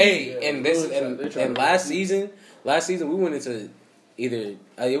big. and last season we went into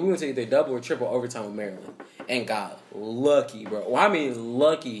either double or triple overtime with Maryland and got lucky, bro. Well, I mean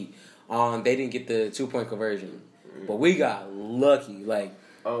lucky on they didn't get the 2-point conversion, but we got lucky. Like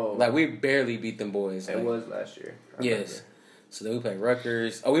we barely beat them boys. It Like, was last year. I yes. remember. So then we played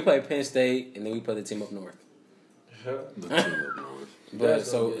Rutgers. Oh, we played Penn State, and then we played the team up north. The team up north. But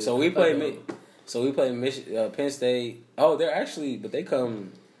That's gonna be so we played Penn State. Oh, they're actually, but they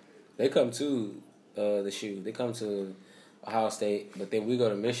come to the shoe. They come to Ohio State, but then we go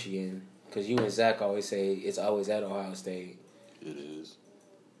to Michigan because you and Zach always say it's always at Ohio State. It is.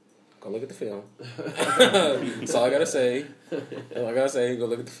 Go look at the film. That's all I gotta say. Go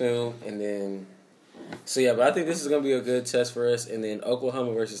look at the film, and then. So yeah, but I think this is gonna be a good test for us. And then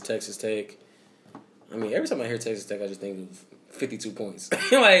Oklahoma versus Texas Tech. I mean, every time I hear Texas Tech, I just think of 52 points.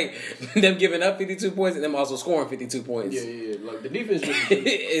 Like, them giving up 52 points and them also scoring 52 points. Yeah. Like, the defense just...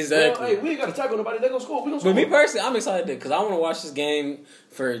 Exactly. Well, hey, we ain't got to tackle nobody. They gonna score. We gonna score. But me personally, I'm excited because I want to watch this game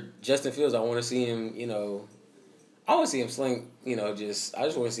for Justin Fields. I want to see him, I want to see him sling, I just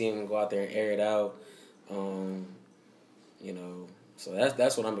want to see him go out there and air it out. So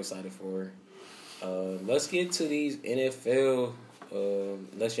that's what I'm excited for. Let's get to these NFL.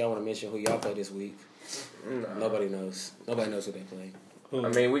 Unless y'all want to mention who y'all play this week. No. Nobody knows. Nobody knows who they play. I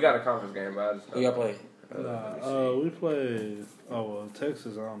mean, we got a conference game, but I just Who y'all play? We played.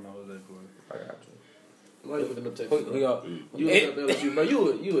 Texas. I don't know who they play. I got you. Why you looking up Texas? Who y'all? You looking up LSU, bro?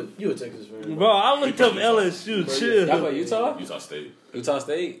 You a Texas fan? Bro, I looked up LSU. Chill. Y'all play Utah? Utah State. Utah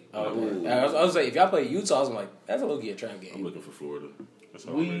State? Oh, okay. I was like, if y'all play Utah, I was like, that's a low-key a trap I'm game. looking for Florida. That's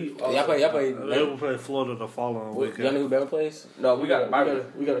all We- I'm ready for. Y'all play. They will play Florida the following Y'all weekend. know who Bama plays? No, we got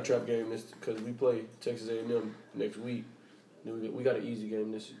we got a trap game because we play Texas A&M next week. Then we got an easy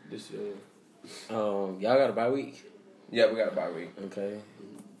game this. Y'all got a bye week. Yeah, we got a bye week. Okay.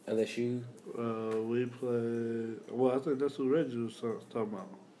 LSU. We played. Well, I think that's what Reggie was talking about.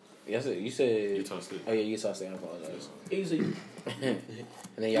 Yes, you said. Utah State. Oh yeah, Utah State. I apologize. Easy. And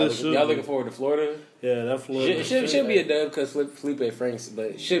then y'all looking forward to Florida. Yeah, that Florida. Should be a dub because Felipe Franks,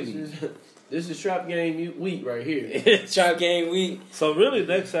 but should be. This is trap game week right here. Trap game week. So really,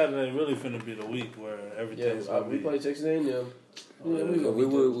 next Saturday really finna be the week where Yeah, everything's gonna we be. play Texas A&M. We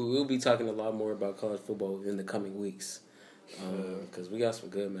will be talking a lot more about college football in the coming weeks because we got some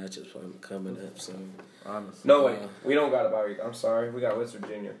good matchups coming up. So Honestly. No, wait. We don't got a bye week. I'm sorry. We got West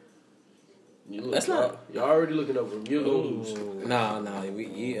Virginia. That's not. Y'all already looking over them. You're gonna lose. Nah.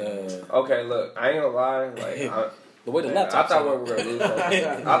 Okay, look. I ain't gonna lie. Like, The way the I laptop. thought we were gonna lose.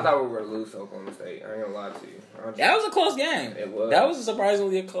 I thought we were gonna lose Oklahoma State. I ain't gonna lie to you. That was a close game. It was. That was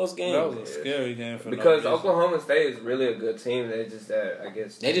surprisingly a close game. That was a scary game for because no reason. Oklahoma State is really a good team. They just that I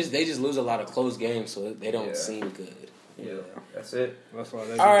guess They just lose a lot of close games, so they don't Yeah. seem good. yeah. That's it. That's why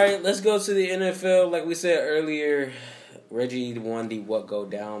they. All right, let's go to the NFL. Like we said earlier, Reggie won the What Go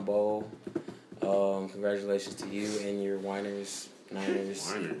Down Bowl. Congratulations to you and your Niners.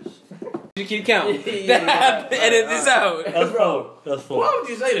 Whiners. You keep counting. Edit this out. That's bro. That's full. Why would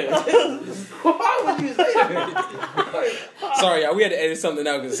you say that? Why would you say that? Sorry, y'all. We had to edit something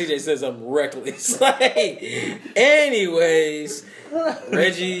out because CJ said something reckless. Like, anyways,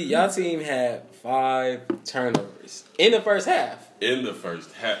 Reggie, y'all team had 5 turnovers in the first half. In the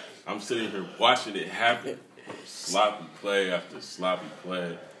first half, I'm sitting here watching it happen. Sloppy play after sloppy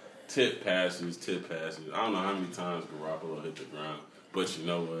play. Tip passes. I don't know how many times Garoppolo hit the ground. But you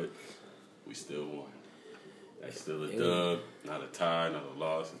know what? We still won. That's still a dub. Not a tie, not a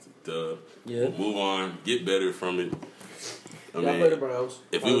loss. It's a dub. Yeah. We'll move on. Get better from it. Y'all play the Browns.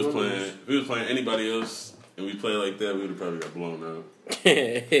 If we was playing anybody else and we played like that, we would have probably got blown out.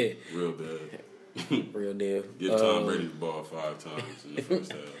 Real bad. Real deal. Give Tom Brady the ball 5 times in the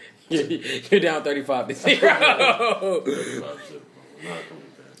first half. You're down 35-0. 35-0. We're not coming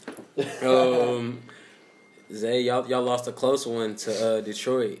back. Zay, y'all lost a close one to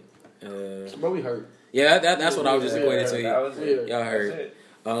Detroit. Bro, we hurt. Yeah, that's what I was just equating to. That was it. Y'all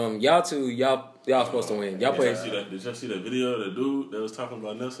That's hurt. it. Y'all supposed to win. Y'all play. Did y'all see that video of the dude that was talking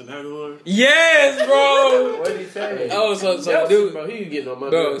about Nelson Aguilar? Yes, bro. What did he say? Oh, so Nelson, dude, bro, he getting on my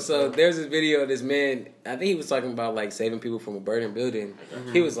bro. nerves, So bro. there's this video of this man. I think he was talking about like saving people from a burning building.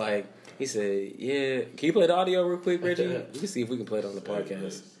 He was like, he said, "Yeah, can you play the audio real quick, Reggie? We can see if we can play it on the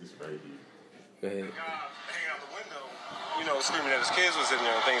podcast." It's right here. Go ahead. Hanging out the window, screaming that his kids was in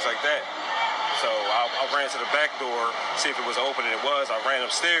there and things like that. So I ran to the back door, see if it was open, and it was. I ran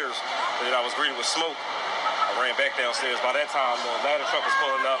upstairs, and then I was greeted with smoke. I ran back downstairs. By that time, the ladder truck was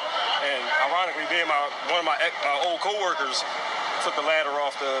pulling up, and ironically, one of my old coworkers took the ladder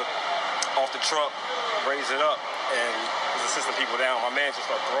off the truck, raised it up, and was assisting people down. My man just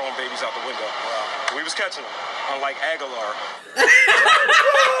started throwing babies out the window. Wow. We was catching them, unlike Aguilar.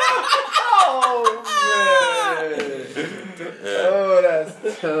 Oh,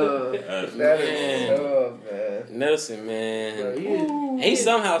 that's tough. That is Man. tough, man. Nelson, Bro, man. He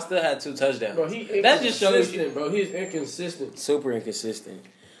somehow still had 2 touchdowns. Bro, he That just shows you inconsistent, bro. He's inconsistent. super inconsistent.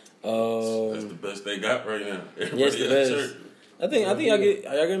 That's the best they got right now. Yes, the Everybody best. else hurt. I think y'all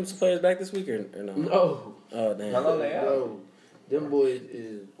getting some players back this week or no? No. Oh damn. How long they out? No. Them boys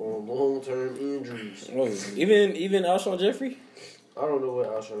is on long-term injuries. Oh, even Alshon Jeffrey. I don't know what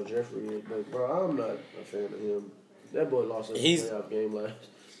Alshon Jeffrey is, but bro, I'm not a fan of him. That boy lost us He's- the playoff game last.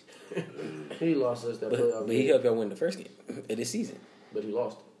 He lost us that playoff But he game, helped y'all win the first game of this season. but he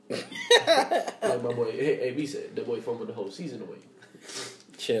lost. Like my boy AB said, that boy fumbled the whole season away.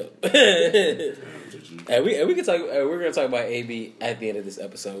 Chill. we can talk. We're gonna talk about AB at the end of this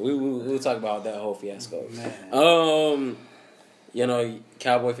episode. We'll talk about that whole fiasco. Man. You know,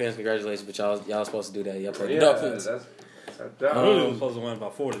 Cowboy fans, congratulations, but y'all supposed to do that. Y'all played the Yeah, Dolphins. that's I really was supposed to win by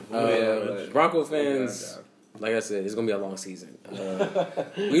 40. Bronco fans, like I said, it's gonna be a long season.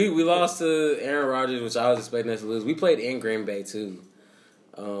 We lost to Aaron Rodgers, which I was expecting us to lose. We played in Green Bay too.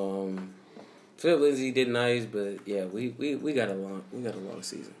 Phil Lindsay did nice, but yeah, we got a long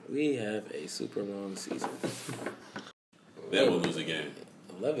season. We have a super long season. They will lose again.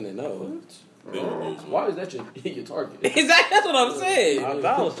 11-0. They will lose. Why is that your target? Exactly, that's what I'm saying. I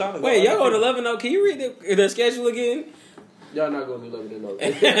was trying to go. Wait, y'all going 11-0? Can you read the schedule again? Y'all not going to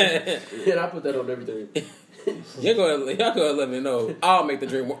 11-0. And I put that on everything. Y'all go 11-0. I'll make the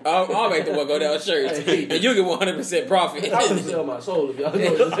dream. I'll make the one go down shirts, and you get 100% profit. I would sell my soul if y'all go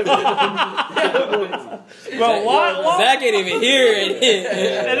 11-0. Bro, why? Zach ain't even hear it.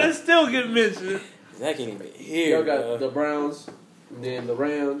 And it still get mentioned. Zach ain't even hear. Y'all got the Browns, and then the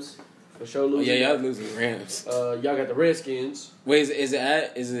Rams. For sure Oh, losing. yeah, y'all losing the Rams. Y'all got the Redskins. Wait, is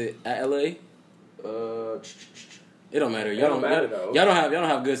it at LA? It don't matter. Y'all don't matter, though. Y'all don't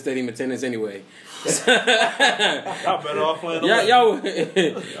have good stadium attendance anyway. Y'all better off playing away. Y'all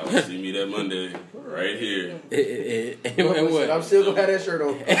Y'all see me that Monday right here. and what? I'm still gonna have that shirt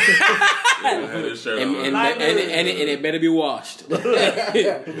on. They gonna have this shirt on. And it better be washed.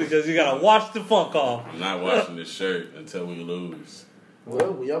 Because you gotta watch the fuck off. I'm not washing this shirt until we lose.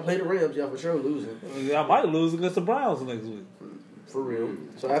 Well, when y'all play the Rams, y'all for sure losing. I might lose against the Browns next week. For real.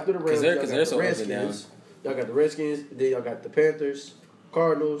 So after the Rams, they're y'all got so the up and Redskins. Y'all got the Redskins. Then y'all got the Panthers,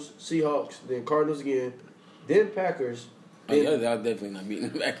 Cardinals, Seahawks. Then Cardinals again. Then Packers. Oh, Then, y'all definitely not beating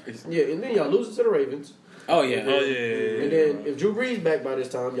the Packers. yeah, and then y'all losing to the Ravens. Oh yeah. Oh, yeah. And then if Drew Brees back by this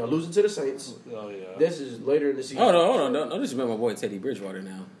time, y'all losing to the Saints. Oh, yeah. This is later in the season. Hold on. Don't disrespect my boy Teddy Bridgewater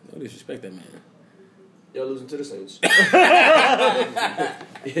now. Don't disrespect that man. Y'all losing to the Saints.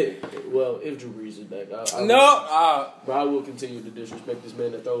 Well, if Drew Brees is back, but I will continue to disrespect this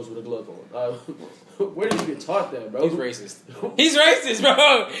man that throws with a glove on. Where did he get taught that, bro? He's racist. He's racist,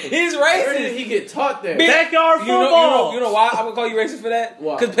 bro. He's racist. Where did he get taught that? Backyard football. You know why I'm gonna call you racist for that?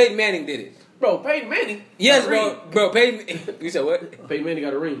 Why? Because Peyton Manning did it. Bro, Peyton Manning. Yes, got a ring. bro. Peyton. You said what? Peyton Manning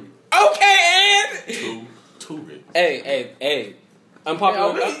got a ring. Okay, and Two rings. hey.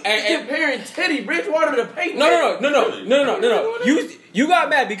 Unpopular. Comparing Teddy Bridgewater to Peyton. No. You got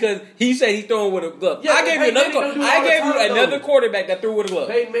mad because he said he's throwing with a glove. Yeah, I gave you Peyton another. Manning don't do it I all the gave you time, another though. quarterback that threw with a glove.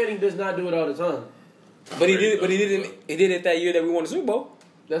 Peyton Manning does not do it all the time. But he did. He did it that year that we won the Super Bowl.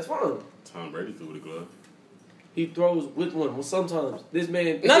 That's fine. Tom Brady threw with a glove. He throws with one. Well, sometimes this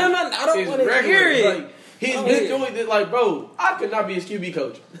man. No. I don't is want to regular. hear it. Like, he's been doing this. Like, bro, I could not be his QB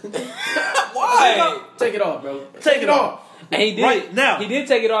coach. Why? Take it off, bro. Take it off. And he did. Right now. He did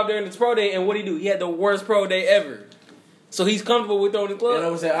take it off during the pro day, and what he do? He had the worst pro day ever. So he's comfortable with throwing the And I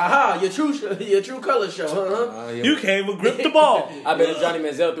glove. would say, aha, your true color show, huh? You can't even grip the ball. I bet if Johnny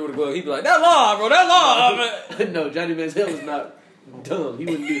Manziel threw the glove, he'd be like, "That law, bro. That law." No, Johnny Manziel is not dumb. He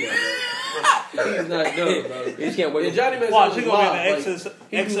wouldn't do that, bro. He's not dumb, bro. He just can't wait. And Johnny Manziel Watch, is he gonna wild. be in Like, the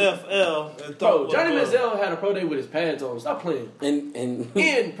XFL and throw bro, with Johnny a glove. Manziel had a pro day with his pads on. Stop playing. And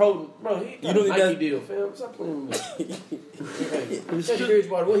In pro, bro, he got You know a he Nike does- deal, fam. Stop playing with me. Hey, Teddy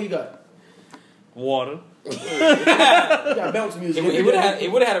Bridgewater, what he got? Water. He got bounce music. he would have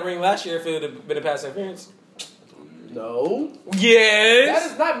had a ring last year if it would have been a pass interference. No. Yes. That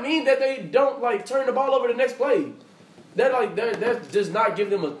does not mean that they don't like turn the ball over the next play. That does not give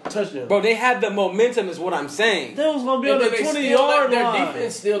them a touchdown. Bro, they had the momentum, is what I'm saying. They was gonna be And on the then they 20 still let yard their line.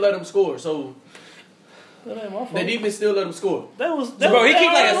 defense still let them score. So That ain't my fault. their defense still let them score. Bro, Bro, he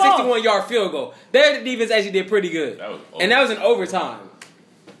kicked like a 61-yard field goal. Their defense actually did pretty good. And that was in overtime.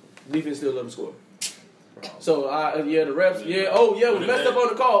 Defense still let them score. So the refs, we messed up on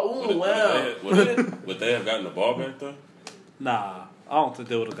the call. Ooh, wow. Would they have gotten the ball back though? Nah, I don't think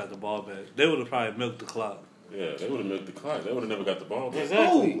they would have got the ball back. They would have probably milked the clock. Yeah, they would have milked the clock. They would have never got the ball back.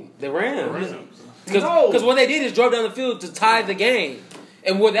 Exactly. The Rams. Rams. Because what they did is drove down the field to tie the game.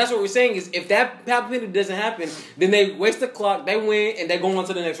 And that's what we're saying is if that penalty doesn't happen, then they waste the clock, they win, and they go on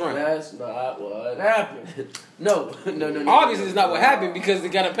to the next round. That's not what happened. No. Obviously, it's not what happened because they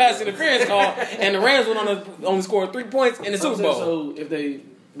got a pass interference call, and the Rams went on to only score 3 points in the Super Bowl. So if they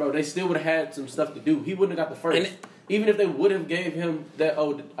still would have had some stuff to do. He wouldn't have got the first. And- Even if they would have gave him that,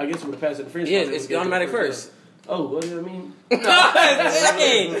 I guess it would have passed interference. Yeah, call, they it's would've automatic gave him the first. Oh, what do you mean? Dang.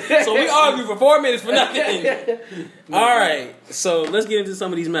 So we argued for 4 minutes for nothing. All right, so let's get into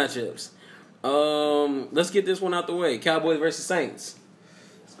some of these matchups. Let's get this one out the way. Cowboys versus Saints.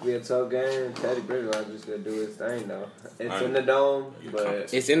 be a tough game. Teddy Bridgewater just gonna do his thing though. It's I- in the dome,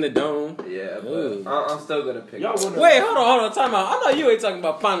 but It's in the dome. yeah, but Ooh. I'm still gonna pick. Y'all him. wanna- Wait, hold on, time out. I know you ain't talking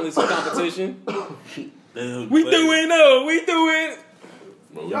about finally some competition. Damn, We doing no, we doing.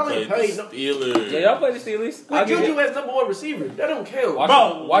 Bro, we Y'all ain't played paid the no- Steelers. Yeah, y'all play the Steelers. With Juju as number one receiver, that don't count. Watch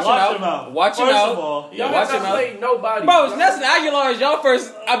Bro, watch him out. Watch him First out. of all, Y'all watch have him not out. played nobody. Bro, it's Nelson Aguilar is y'all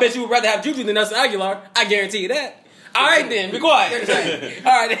first. I bet you would rather have Juju than Nelson Aguilar. I guarantee you that. All right then, be quiet.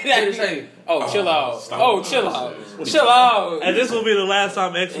 All right, They're the same. Oh, chill out. stop. Oh, chill out. Chill out. and this will be the last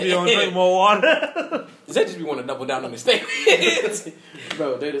time X be on drink more water. Zay just be want to double down on the statement.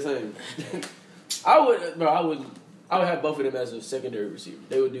 Bro, they the same. I would have both of them as a secondary receiver.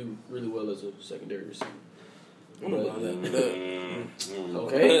 They would do really well as a secondary receiver.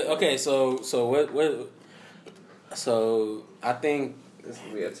 Okay. Okay, so what? So I think This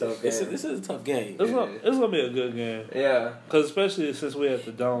will be a tough this game. is a tough game. It's gonna be a good game. Yeah, Cause especially since we at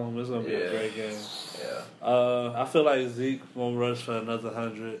the dome, it's gonna be a Yeah. great game. yeah, I feel like Zeke won't rush for another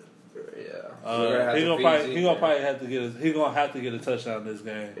 100. yeah. He gonna probably have to get a touchdown this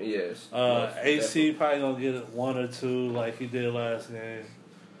game. Yes. AC probably gonna get it 1 or 2 like he did last game.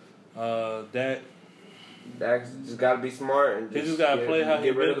 Dax just gotta be smart and He just gotta play how he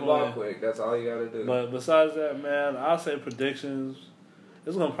get rid of been the ball playing. quick. That's all you gotta do. But besides that, man, I'll say predictions.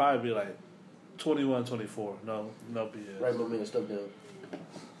 It's gonna probably be like 21-24. No BS. Write my man stuff down.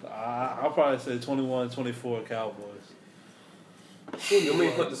 I'll probably say 21-24 Cowboys. You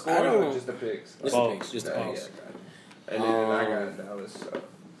mean put the score I on don't- or just the picks? Just Oh. the picks, just the Yeah, picks. yeah, and then I got Dallas. So.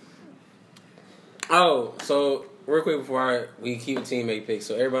 Oh, so real quick before we keep teammate picks.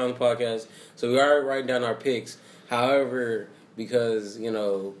 So everybody on the podcast, so we are writing down our picks. However, because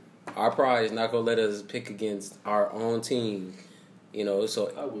our pride is not gonna let us pick against our own team.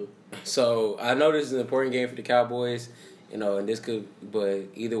 So I will. So I know this is an important game for the Cowboys, and this could, but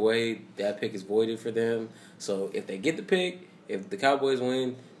either way, that pick is voided for them. So if they get the pick, if the Cowboys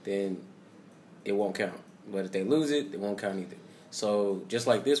win, then it won't count. But if they lose it won't count either. So just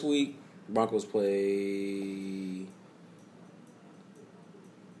like this week, Broncos play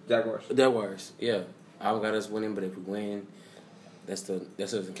Jaguars. Yeah, I got us winning, but if we win, that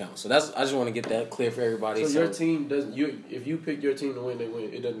doesn't count. So I just want to get that clear for everybody. So your team doesn't. If you pick your team to win, they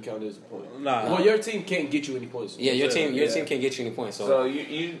win. It doesn't count as a point. Nah. Well, your team can't get you any points. Yeah, your team Yeah. can't get you any points. So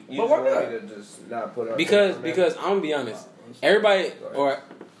you But why just want not? me to just not put our Because picks on that? I'm gonna be honest, everybody or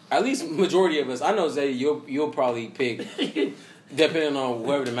at least majority of us, I know Zay, you'll probably pick depending on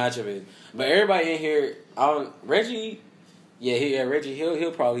whoever the matchup is. But everybody in here, Reggie, Reggie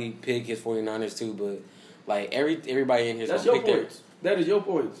he'll probably pick his 49ers too. But like everybody in here, That's your points. That is your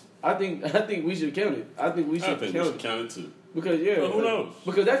points. I think we should count it. I think we should count it too. because But who knows?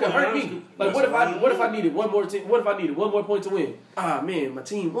 Because that could hurt me. Like what if I needed one more team? What if I needed one more point to win? Ah man, my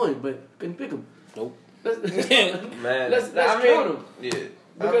team won, but couldn't pick them. Nope. Let's Man, count them. Yeah.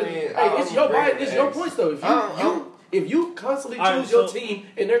 Because it's your bias, it's your points though. If you constantly Alright, choose your so- team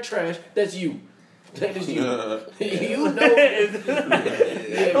and they're trash, that's you. That is you. You know.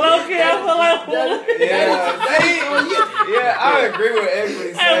 Low-key, I feel like Yeah, I agree with everybody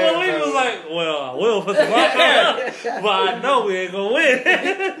And saying. Malik was like, well, I will put the Broncos, but I know we ain't gonna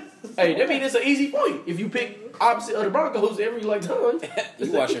win. Hey, that means it's an easy point. If you pick opposite of the Broncos every time.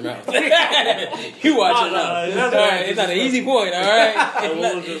 You watch your mouth. You watch your mouth. that's All right. right, it's not an easy point. All right. And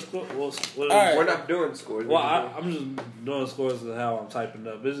All right. We're not doing scores. Well, I'm just doing scores of how I'm typing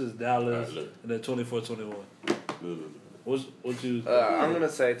up. This is Dallas Alright, look. and then 24-21. What you? I'm gonna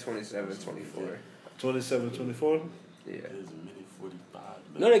say 27-24. 27-24? Yeah. There's a minute 45.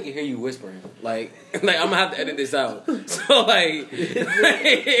 No, they can hear you whispering. Like I'm gonna have to edit this out. So like,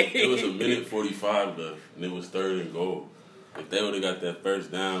 It was a minute 45 left, and it was 3rd and goal. If they would have got that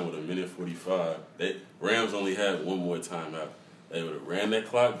first down with a minute 45, Rams only had one more timeout. They would have ran that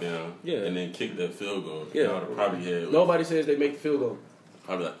clock down, Yeah. and then kicked that field goal. Yeah. They would have probably had Nobody says they make the field goal.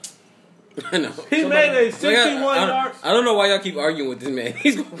 probably like no. He made a So, yeah, 61 yard. I don't know why y'all keep arguing with this man.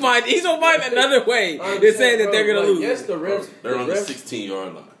 He's gonna find another way to say that they're gonna lose. Yes, the refs. they're on the refs-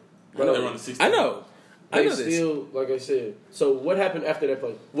 16-yard line. Bro, They're on the 16. I know. I They know this. still, like I said. So what happened after that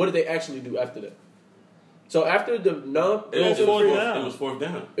play? What did they actually do after that? So after the It was fourth fourth down. It was 4th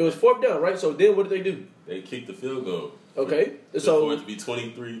down. it was 4th down, right? So then what did they do? They kicked the field goal. Okay, For so it to be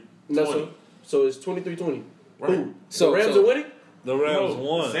 23-20. no, so it's 23-20. Right. Who? So- the Rams so- are winning. The Rams No,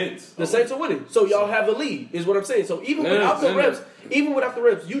 won. The Saints. The Saints are winning. So y'all have the lead, is what I'm saying. So even No, without no, the no.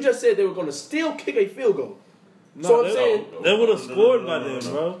 reps, you just said they were going to still kick a field goal. No, So I'm they- saying They would have scored by then,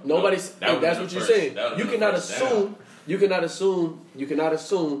 bro. nobody's. That would've That's been what the you're first- saying. that would've You been the cannot first down. assume. You cannot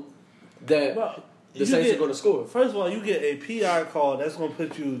assume that. Bro, the Saints are going to score. First of all, you get a PI call that's going to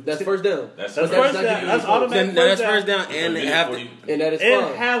put you. That's first down. That's That's first first not down. giving That's you points. automatic. That's first down, and they have to. And that is And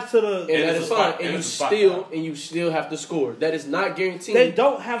fine. half to the. And that it's is a spot- fine. and And it's a spot you still have to score. That is not guaranteed. They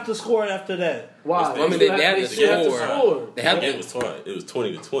don't have to score after that. Why? I mean, they have to still have to score. score. They have It to. was tied. It was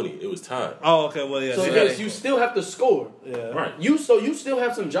 20-20. It was tied. Oh, okay. Well, yeah. So yeah. yes, you still have to score. Yeah. Right. You still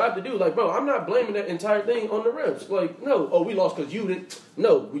have some job to do. Like, bro, I'm not blaming that entire thing on the refs. Like, no, we lost because you didn't.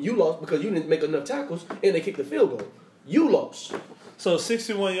 No, you lost because you didn't make enough tackles and they kicked the field goal. You lost. So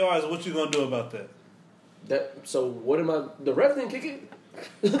 61 yards. What you gonna do about that? So what am I? The ref didn't kick it.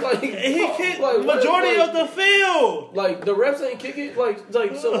 Like He kicked like, majority like, of the field. Like the refs ain't kick it. Like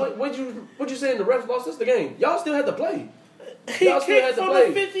so what you saying? The refs lost us the game. Y'all still had to play. He Y'all still had kicked to from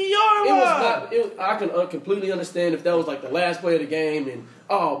play. the 50-yard It line. was not. I can completely understand if that was like the last play of the game and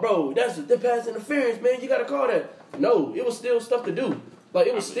bro, that's the pass interference, man. You got to call that. No, it was still stuff to do. Like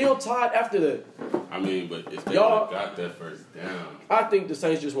it was still tied after that. I mean, but if they Y'all- would've got that first down, I think the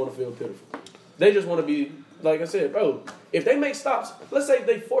Saints just want to feel pitiful. They just want to be like I said, bro. If they make stops, let's say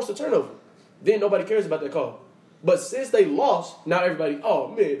they force a turnover, then nobody cares about that call. But since they lost, now everybody, oh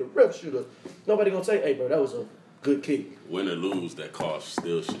man, the ref should have. Nobody gonna say, hey, bro, that was a good kick. win or lose, that call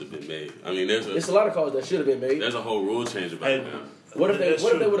still should have been made. I mean, It's a lot of calls that should have been made. there's a whole rule change about it Hey, now. What if they That's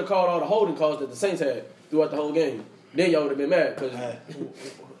would true. have called all the holding calls that the Saints had throughout the whole game? Then y'all would have been mad because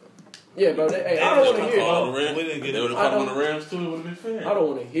yeah, bro. I don't want to hear Call it. the We didn't Rams. get They it. would have I called them know. on the Rams too. It would have been fair. I don't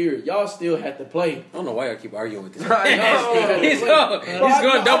want to hear it. Y'all still had to play. I don't know why I keep arguing with this. Y'all still had to He's play.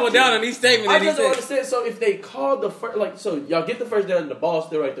 going to double down on these statements I that he just don't said. understand. So if they called the first, like, so y'all get the first down, and the ball's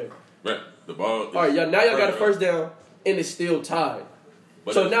still right there. Right. The ball. All right, now y'all got a first down, and it's still tied.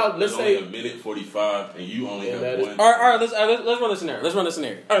 But so it's- now let's it's say- only a minute 45, and you only And that have is- one. All right. Let's run the scenario. Let's run the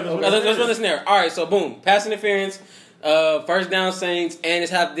scenario. All right, Let's run the scenario. All right. So boom, pass interference, first down Saints, and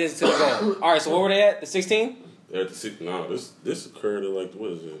it's half distance to the goal. All right. So where were they at? The 16? They're at the 6. No, this occurred at like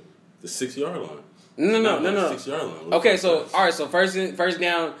what is it? The 6-yard line. No. 6 yard line. Okay. So all right. So first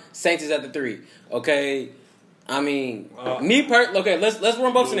down Saints is at the 3. Okay. I mean, okay. Let's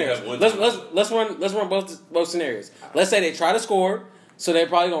run both You only scenarios. have one Let's run both scenarios. Let's say they try to score. So they're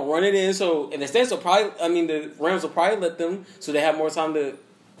probably gonna run it in. So in the sense, the Rams will probably let them, so they have more time to.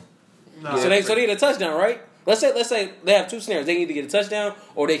 So they get a touchdown, right? Let's say they have two scenarios. They need to get a touchdown,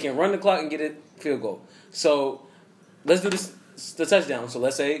 or they can run the clock and get a field goal. So let's do the touchdown. So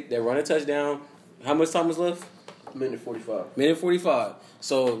let's say they run a touchdown. How much time is left? Minute 45. Minute 45.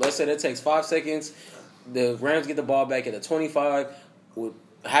 So let's say that takes 5 seconds. The Rams get the ball back at the 25, with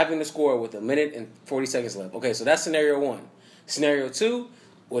having to score with a minute and 40 seconds left. Okay, so that's scenario 1. Scenario 2,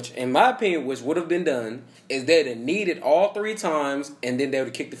 which in my opinion, which would have been done, is they'd have needed all 3 times, and then they would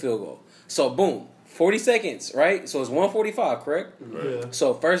have kicked the field goal. So boom, 40 seconds, right? So it's 145, correct? Yeah.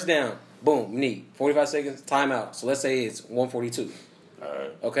 So first down, boom, knee, 45 seconds, timeout. So let's say it's 142. All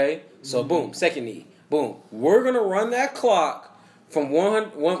right. Okay? So boom, second knee. Boom. We're gonna run that clock from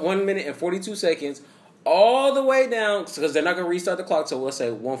 1 minute and 42 seconds all the way down, because they're not gonna restart the clock till let's say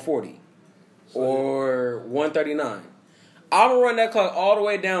 140 or 139. I'm gonna run that clock all the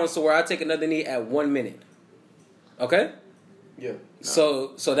way down so where I take another knee at 1 minute. Okay? Yeah.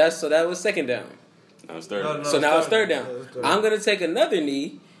 So that was second down. Now it's third. No, So now it's third down. Yeah, it's third. I'm gonna take another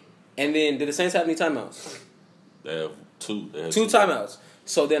knee, and then did the Saints have any timeouts? They have 2. They have 2 timeouts.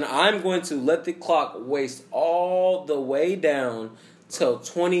 So then I'm going to let the clock waste all the way down till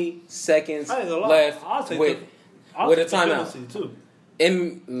 20 seconds I ain't gonna lie. left I'll take with I'll with a take the timeout. penalty, too.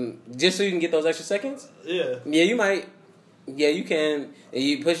 And just so you can get those extra seconds. Yeah. Yeah, you might. Yeah, you can. And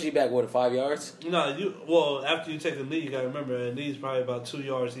you push you back 5 yards. Well, after you take a knee, you gotta remember a knee's probably about 2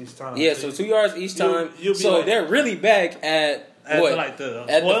 yards each time. Yeah, so 2 yards each time. You'll be So like- they're really back at what? like the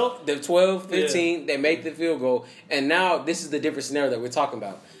At 12? the 12, 15, they make the field goal. And now this is the different scenario that we're talking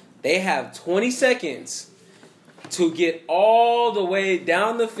about. They have 20 seconds to get all the way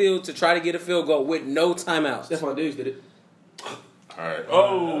down the field to try to get a field goal with no timeouts. Stephon Diggs did it. All right.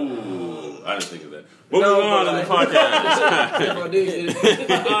 Oh, I didn't think of that. Moving No, on but in the podcast. Stephon Diggs did it.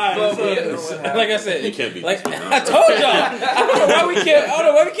 Like I said, It can't be like this way, I told y'all, I don't know why we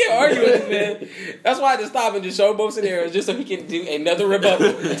can't argue with this man. That's why I had to stop and just show both scenarios just so he can do another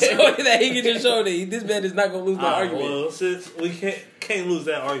rebuttal, so that he can just show that this man is not gonna lose the All right, argument. well, since we can't lose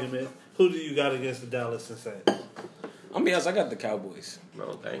that argument, who do you got against the Dallas and Saints? I'm gonna be honest, I got the Cowboys.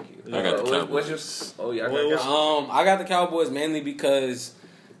 No, thank you. I got the What's Cowboys. your? Oh yeah, I What- got I got the Cowboys mainly because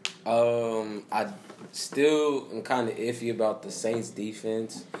I still am kind of iffy about the Saints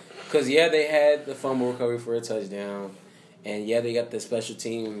defense. Because yeah, they had the fumble recovery for a touchdown, and yeah, they got the special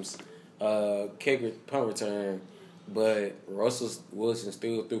teams kick punt return. but Russell Wilson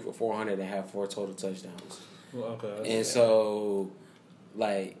still threw for 400 and had 4 total touchdowns. Well, okay. And so,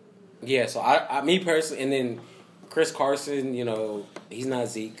 like, yeah. So I me personally, and then Chris Carson, you know, he's not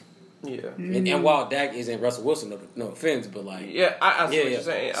Zeke. Yeah. And while Dak isn't Russell Wilson, no offense, but like, Yeah, I see what you're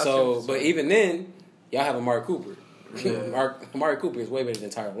saying. I see what So, you're but saying. even then, y'all have Amari Cooper. Yeah. Amari Cooper is way better than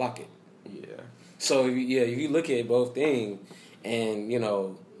Tyler Lockett. Yeah. So if you look at both things, and you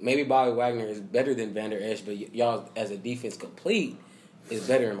know maybe Bobby Wagner is better than Vander Esch, but y'all as a defense complete is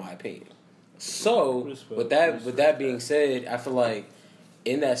better in my opinion. So with that being said, I feel like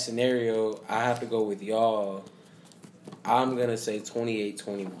in that scenario, I have to go with y'all. I'm gonna say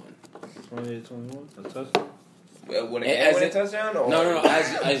 28-21. 28-21. A touchdown. Well, when As a it- touchdown? Or? No.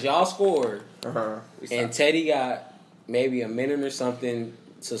 As y'all scored, Uh-huh. and Teddy got maybe a minute or something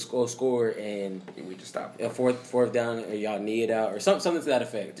to score, and We just stop. a fourth down, or y'all knee it out, or something to that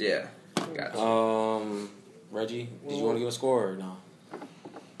effect. Yeah. Gotcha. Reggie, did you want to give a score or no?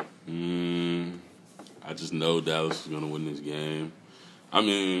 I just know Dallas is going to win this game. I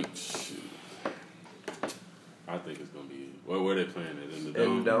mean, shoot. I think it's going to be... Where they playing it? In the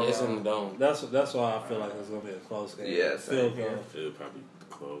dome? Dome. It's in the dome. That's why I feel like it's gonna be a close game. Yeah, same Field here. goal. It'll probably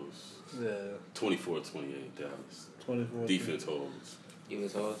close. Yeah. 24-28 Dallas. 24. Defense holds. Give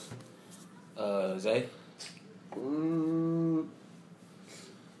us hoes. Zay?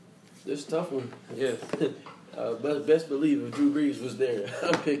 This is a tough one. Yeah. Best believe if Drew Brees was there,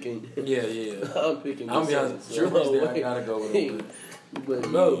 I'm picking. Yeah. I'm picking. I'm the be honest. Saints. Drew Brees there, I gotta go with him. But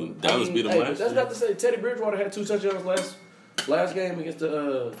no, Dallas beat them hey, last but that's year. not to say Teddy Bridgewater had 2 touchdowns last game against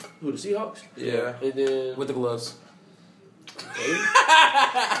the Seahawks. Yeah. And then With the gloves.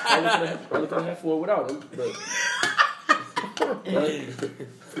 probably could have had 4 without him, but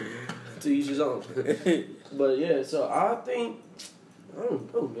to each his own. But yeah, so I think I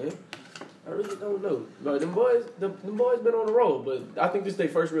don't know, man. I really don't know. But them boys been on the roll, but I think this is their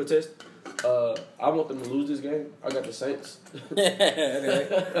first real test. I want them to lose this game. I got the Saints.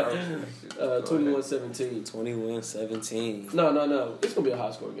 21-17. 21-17. No. It's gonna be a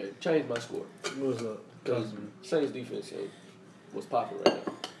high scoring game. Change my score. What's up? Because Saints defense was popping right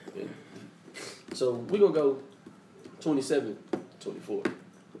now. And so we're gonna go 27-24.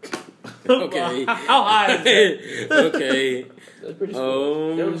 Okay. How high is that? Okay. That's pretty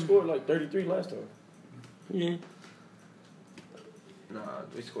score. They only scored like 33 last time. Yeah. Nah,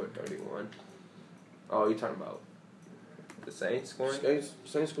 we scored 31. Oh, you talking about the Saints scoring?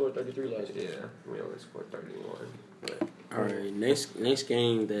 Saints scored 33 last year. Yeah, we only scored 31. All right. Next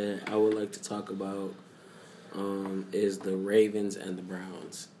game that I would like to talk about is the Ravens and the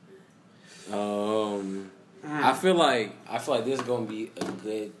Browns. I feel like this is gonna be a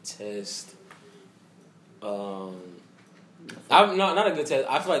good test. I'm not a good test.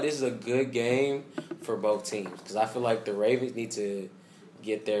 I feel like this is a good game for both teams because I feel like the Ravens need to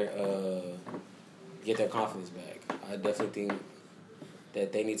get their confidence back. I definitely think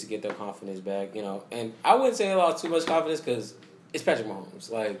that they need to get their confidence back. You know, and I wouldn't say a lot too much confidence because it's Patrick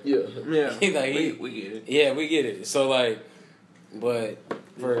Mahomes. Like, Yeah. Yeah, Like, we get it. yeah, we get it. So like, but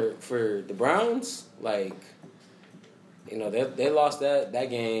for the Browns, like, you know, they lost that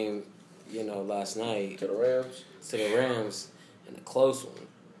game, you know, last night To the Rams. to the Rams in a close one.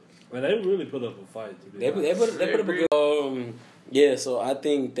 Man, they really put up a fight. To be They put up a good. Yeah, so I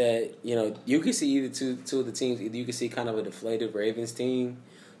think that, you know, you can see either two of the teams. Either you can see kind of a deflated Ravens team,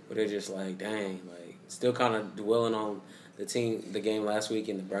 where they're just like, dang, like still kind of dwelling on the game last week,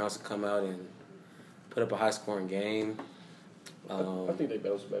 and the Browns to come out and put up a high scoring game. I think they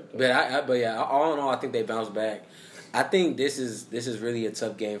bounced back. Though. But yeah, all in all, I think they bounced back. I think this is really a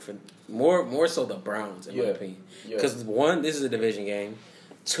tough game for more so the Browns in my opinion. Because one, this is a division game.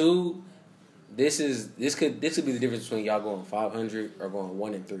 Two, this could be the difference between y'all going 500 or going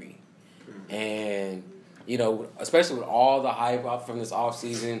 1-3. And you know, especially with all the hype up from this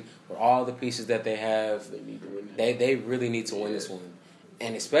offseason, with all the pieces that they have, They need to win. they really need to win this one.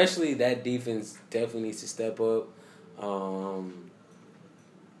 And especially that defense definitely needs to step up.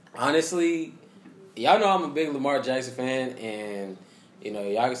 Honestly, y'all know I'm a big Lamar Jackson fan, and you know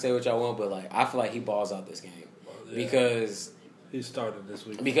y'all can say what y'all want, but like I feel like he balls out this game because he started this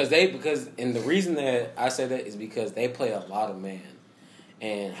week. And the reason that I say that is because they play a lot of man,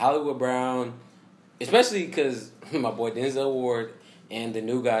 and Hollywood Brown, especially because my boy Denzel Ward and the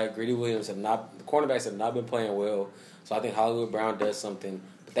new guy Greedy Williams the cornerbacks have not been playing well, so I think Hollywood Brown does something,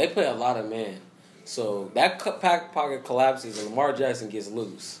 but they play a lot of man. So that pocket collapses and Lamar Jackson gets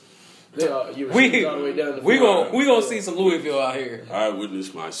loose. They are. All the way down the We field. gonna see some Louisville out here. I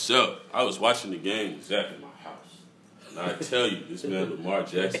witnessed myself. I was watching the game exactly in my house. And I tell you, this man Lamar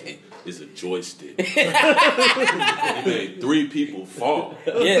Jackson is a joystick. He made 3 people fall.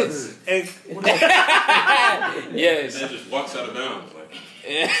 Yes. And Yes. Man just walks out of bounds. Like,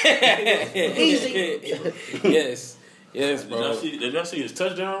 Yes. Yes, bro. did y'all see his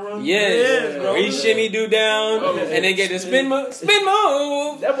touchdown run? Yes, bro. He shimmy do down and then get the spin move. Spin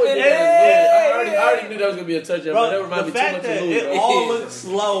move. That boy did Hey. I already knew that was gonna be a touchdown, but that bro, reminded the me too fact much that of Lou, it bro. all looked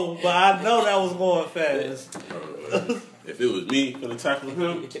slow, but I know that was going fast. If it was me gonna tackle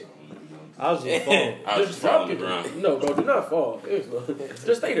him, I was just falling. I was just fall on the it. ground. No, bro, do not fall.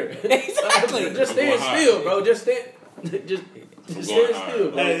 Just stay there. Exactly. Just stand Going high. still, bro. Just stand. Just I'm stand going high.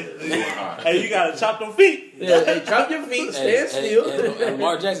 still, bro. Hey, Going high. hey, you gotta chop them feet. Yeah, hey, chop your feet, stand still. And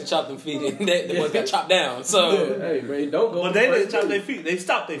Lamar Jackson chopped them feet, and the boys got chopped down. So Hey, bro, don't go. But they didn't first chop move. their feet. They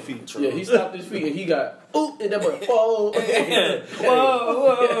stopped their feet. Yeah, he stopped his feet and he got and that boy fall.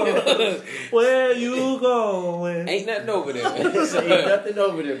 whoa. Where you going? Ain't nothing over there. Ain't nothing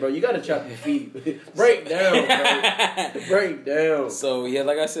over there, bro. You gotta chop your feet. Break down, bro. Break down. So yeah,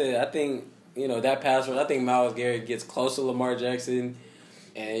 like I said, I think that pass rush. I think Myles Garrett gets close to Lamar Jackson,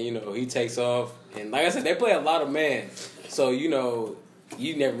 and he takes off. And like I said, they play a lot of man, so you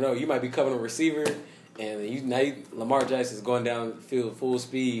never know. You might be covering a receiver, and Lamar Jackson is going down the field full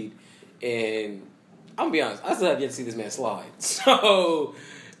speed. And I'm gonna be honest, I still have yet to see this man slide. So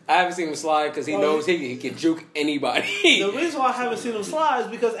I haven't seen him slide because he knows he can juke anybody. The reason why I haven't seen him slide is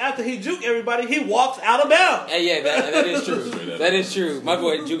because after he juked everybody, he walks out of bounds. And yeah, that is true. That is true. My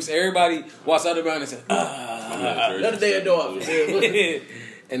boy jukes everybody, walks out of bounds and says, Another day of dog.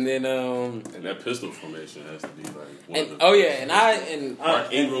 and then And that pistol formation has to be like one of the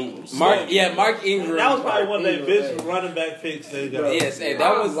Mark Ingram. Mark Ingram. That was probably one of their Ingram, best running back picks they got. Yes, and I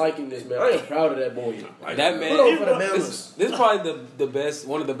that was was liking this man. I am proud of that boy. that man. Put on for the This Mamas. is probably the best,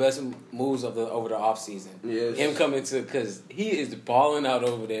 one of the best moves over the offseason. Yes. Him coming to, because he is balling out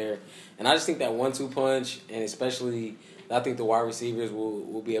over there, and I just think that 1-2 punch, and especially I think the wide receivers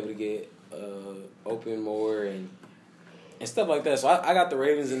will be able to get open more and stuff like that. So I got the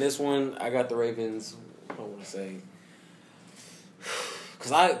Ravens in this one. I got the Ravens. I don't want to say,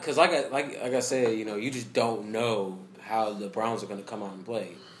 because like I said, you just don't know how the Browns are going to come out and play.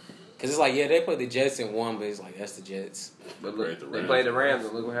 Because it's like, yeah, they played the Jets and won, but it's like, that's the Jets. But Right, look, the they played the Rams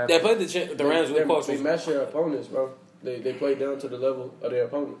and look what They happened. played the Rams with close. They match their opponents, bro. They play down to the level of their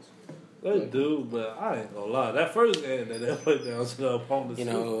opponents. They do, but I ain't gonna lie. That first game that they put down to the opponents,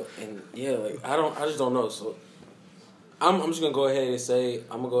 And yeah, like I just don't know. So I'm just gonna go ahead and say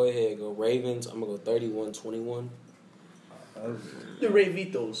I'm gonna go Ravens. I'm gonna go 31-21. The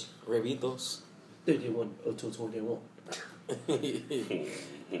Ravitos. Ravitos. 31-21.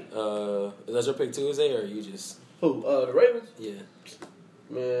 Is that your pick Tuesday or you just Who? The Ravens? yeah?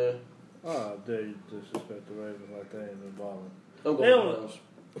 Man, oh, dare you disrespect the Ravens like they ain't been balling. I'm They going don't- Browns.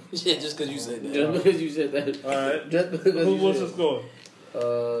 Yeah, just because you said that. Just because you said that. All right. Just because Who you was said the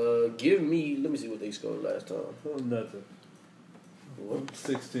score? Give me. Let me see what they scored last time. Nothing. What?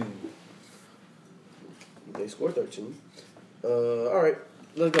 16. They scored 13. All right,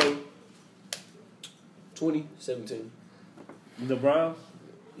 let's go. 20-17. The Browns?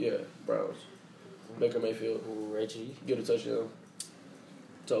 Yeah, Browns. Baker Mayfield Reggie. get a touchdown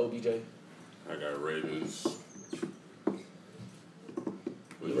to OBJ. I got Ravens. What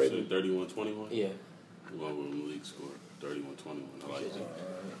The you Ravens. said? 31-21? Yeah. One with Malik score. 31-21. I like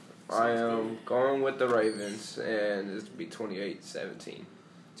that. I am going with the Ravens, and it's be 28-17.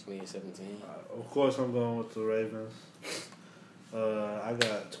 2017. Of course, I'm going with the Ravens. I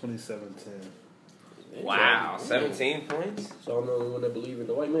got 27-10. Wow, 17 points? So I'm the only one that believe in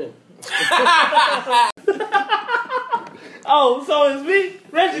the white man. Oh, so it's me?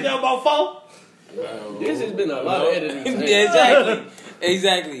 Reggie got about 4. This has been a lot of editing. Yeah, today.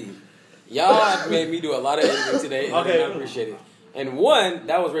 exactly. Y'all made me do a lot of editing today, and Okay. I appreciate it. And one,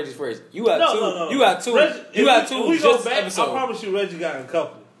 that was Reggie's first. You got two. No. You got two. Reggie, You got two. If we go Just back, episode. I promise you Reggie got a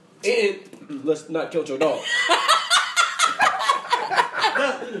couple. And let's not kill your dog.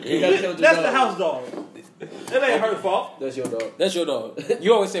 That's kill the the dog. house dog. It ain't her fault. That's your dog. That's your dog.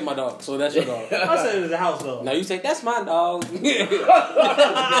 You always say my dog, so that's your dog. I said it was a house dog. Now you say that's my dog.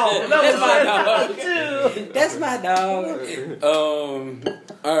 Oh, That's my that dog. That's my dog.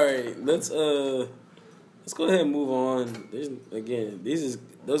 All right. Let's go ahead and move on.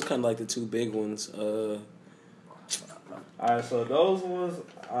 Those kind of like the two big ones. Alright, so those ones,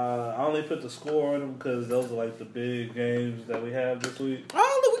 I only put the score on them because those are like the big games that we have this week.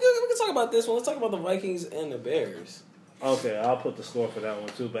 We can talk about this one. Let's talk about the Vikings and the Bears. Okay, I'll put the score for that one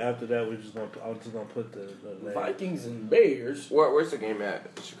too. But after that, I'm just gonna put the name. Vikings and Bears. Where's the game at?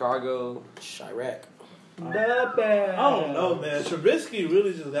 Chicago? Chirac. Not bad. I don't know, man. Trubisky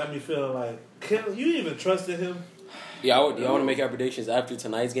really just got me feeling like, you even trusted him? Y'all want to make our predictions after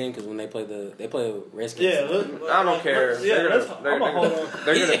tonight's game because when they play the Redskins. Yeah, I don't care. Yeah, They're I'm gonna gonna hold on.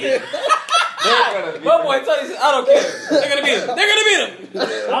 They're gonna beat. My boy Tony said, I don't care. They're gonna beat him. They're gonna beat him.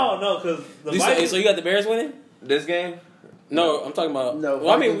 I don't know because the Vikings. So you got the Bears winning? This game? No, I'm talking about. No,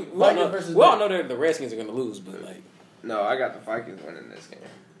 well, I mean, Vikings we all know that the Redskins are gonna lose, but like No, I got the Vikings winning this game.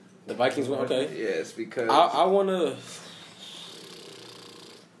 the Vikings win. Okay, Yes, because I wanna.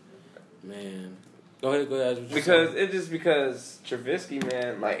 Man, go ahead. because Trubisky,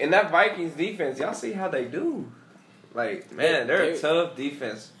 man, like in that Vikings defense, y'all see how they do. Like, man, they're a tough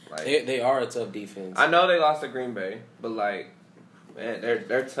defense. Like, they are a tough defense. I know they lost to Green Bay, but like, man,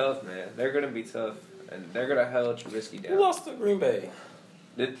 they're tough, man. They're gonna be tough, and they're gonna hold Trubisky down. Who lost to Green Bay?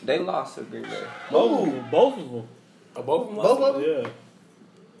 They lost to Green Bay. Both of them. Both of them. Both of them? Yeah.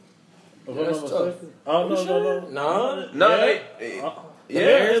 Yeah, that's tough. Oh, no. No,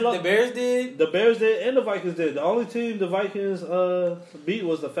 Yeah. The Bears did. The Bears did, and the Vikings did. The only team the Vikings beat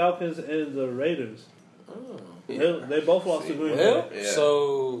was the Falcons and the Raiders. Oh. They both lost to Green Well, Bay. Yeah.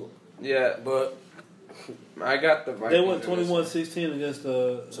 so Yeah, but I got the Vikings. They went 21-16 against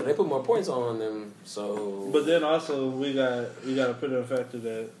the. so they put more points on them. So, But then also we got to put in the factor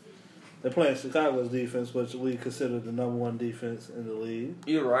that they're playing Chicago's defense, which we consider the number one defense in the league,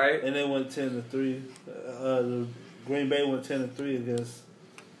 You're right. and they went 10-3. The Green Bay went 10-3 against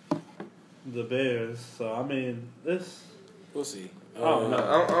the Bears. So I mean, this. we'll see. Oh, no.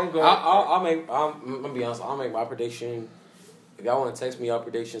 I'm going. I'm gonna be honest. I'll make my prediction. If y'all want to text me your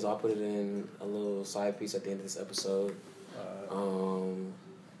predictions, I'll put it in a little side piece at the end of this episode.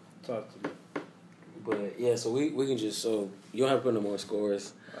 Talk to me. But yeah, so we can just so you don't have to put no more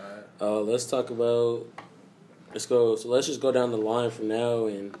scores. All right. Let's talk about. Let's go. So let's just go down the line from now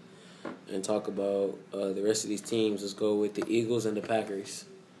and talk about the rest of these teams. Let's go with the Eagles and the Packers.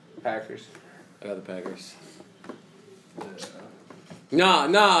 Packers. I got the Packers. Nah.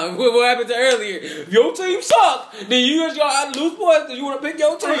 What happened to earlier? If your team suck, then you just got to lose points because you want to pick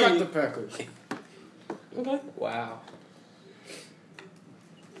your team. I got the Packers. Okay. Wow.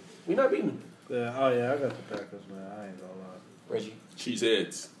 We not beating them. Yeah. Oh yeah, I got the Packers, man. I ain't gonna lie. Reggie.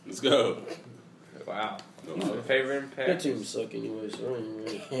 Cheeseheads. Let's go. Wow. No, He's no. my favorite That Packers. team suck anyway, so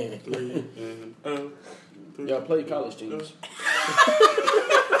I ain't really. Y'all play college teams.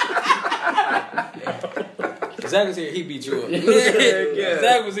 Zach was here, he beat you up. Yeah.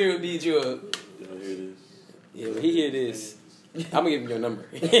 Zach was here, he beat you up. Y'all hear this? Yeah, when he hear this, I'm gonna give him your number.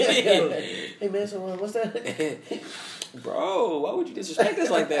 Hey man, so what's that? Bro, why would you disrespect us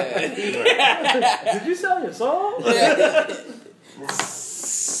like that? Did you sell your soul?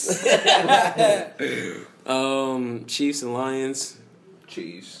 Chiefs and Lions.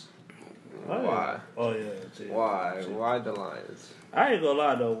 Chiefs. Oh, yeah. Why? Oh yeah. Gee. Why? Why the Lions? I ain't gonna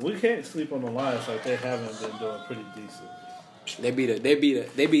lie though, we can't sleep on the Lions like they haven't been doing pretty decent. They beat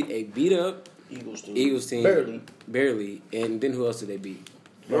a beat up Eagles team. barely, and then who else did they beat?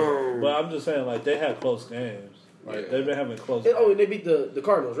 But I'm just saying, like they had close games. Like Yeah. they've been having close. Oh, and they beat the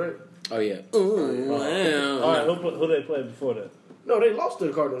Cardinals, right? Oh yeah. All right, who they played before that? No, they lost to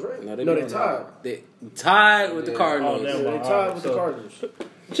the Cardinals, right? No, They beat tied. They tied with the Yeah. Cardinals. Oh, Yeah, never they mind. tied Alright, with so- the Cardinals.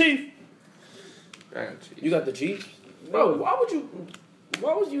 Chief. I got Chiefs. You got the Chiefs? Bro, why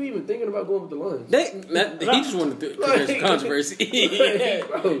was you even thinking about going with the Lions? He just wanted to there's controversy.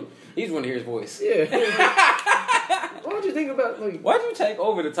 Bro, He just wanted to hear his voice. yeah. Why would you think about, like... Why'd you take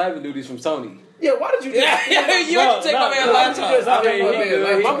over the typing duties from Sony? Yeah, why did you just... You had to take my man's laptop. I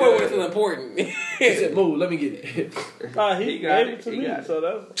mean, My boy would feel important. He said, move, let me get it. He He got gave it. it to He me, got it. so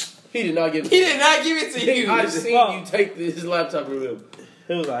that's. He did not give it. He did not give it to you. I seen you take his laptop from him.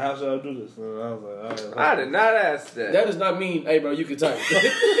 He was like, "How should I do this?" And I was like, "All right." I did not ask that. That does not mean, hey, bro, you can type.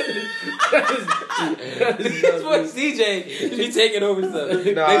 that is That's not what mean- CJ be taking over stuff.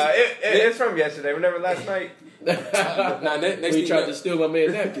 Nah, it's from yesterday. Remember last night? Nah, next He thing tried you to steal my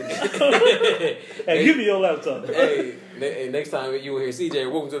man napkins. Hey, give me your laptop. Hey, next time you will hear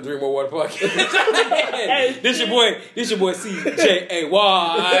CJ, welcome to the Dream More Water Podcast. Hey, this your boy CJAY.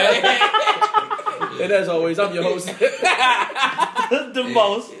 And as always, I'm your host. The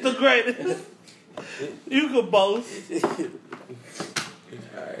most, the greatest. You can boast.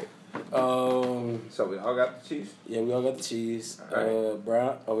 Alright. So we all got the Chiefs? Yeah, we all got the Chiefs. Alright.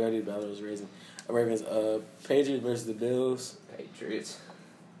 Brown. Oh, we already did Ballers Raising. Ravens. Patriots versus the Bills. Patriots.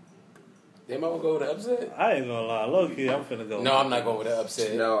 They might want to go with the upset. I ain't gonna lie, low key, I'm finna go. No, I'm not going with the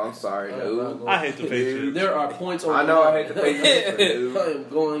upset. No, I'm sorry. No. I hate the Patriots. There are points on I know I hate the Patriots. I am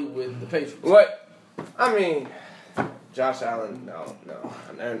going with the Patriots. What? I mean, Josh Allen, no.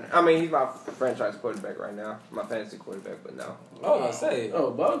 I mean, he's my franchise quarterback right now. My fantasy quarterback, but no. Oh, I say.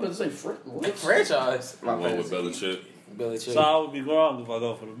 Oh, but I was about to say what? Franchise. My One with fantasy. Belichick. Belichick. So I would be wrong if I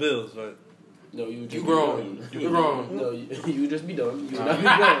go for the Bills, right? No, you would You just grown. Be You grown. no, you would just be dumb. You would not be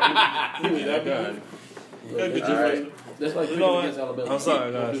dumb. You would not be dumb. That's like You picking know against what? Alabama. I'm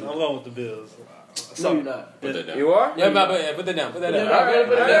sorry, guys. I'm going with the Bills. No, you're not. Put that down. You are? Yeah, put that down. Put that Yeah, down. all right,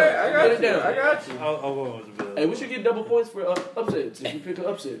 put it down. I got Put it you. down. I got you. I'm going with the Bills. Hey, we should get double points for upsets if you pick an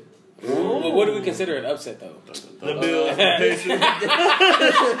upset. Well, what do we consider an upset though? The Bills and the Patriots.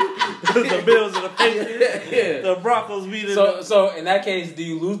 The Bills and the Patriots. Yeah. The Broncos beating So in that case, do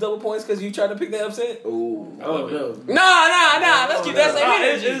you lose double points because you tried to pick that upset? Ooh. Oh no. Nah. Let's keep that same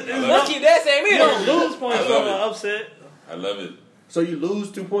energy. Let's keep that same You don't energy. lose points I from love an it. upset. I love it. So you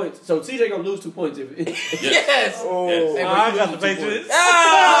lose 2 points. So CJ gonna lose 2 points if. Yes. Oh. Yes. Hey, I but you got the lose 2 points. Patriots.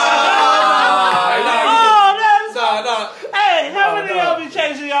 Ah! Oh, that's... Nah. Hey, how many of no. y'all be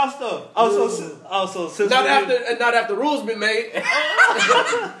changing y'all stuff? Also, since Not after rules been made.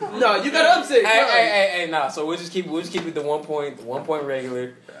 No, you got upset. Hey, nah. So we'll just keep it the 1 point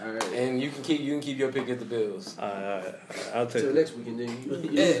regular, Alright. and you can keep your pick at the Bills. All right. I'll take Till it. next weekend, then.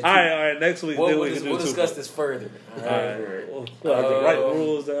 Yeah. All right. Next week, then we can do We'll 2 discuss points. this further. All right. We'll have to write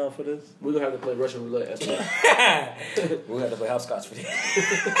rules down for this. We're gonna have to play Russian roulette as well. We'll have to play hopscotch for this.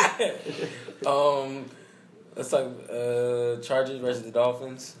 Let's talk Chargers versus the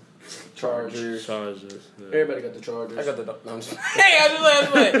Dolphins. Chargers. Chargers. Yeah. Everybody got the Chargers. I got the no, I'm just, hey, I'm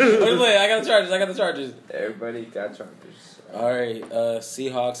just playing. I got the Chargers. Everybody got Chargers. All right,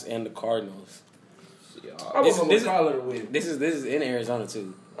 Seahawks and the Cardinals. I This- want this- Kyler to win. This is in Arizona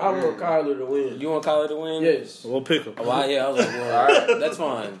too. I want Kyler to win. You want Kyler to win? Yes. We'll pick them. Oh, well, yeah, I was like, well, Alright. that's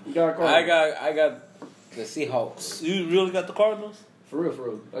fine. You got Kyler. I got the Seahawks. You really got the Cardinals? For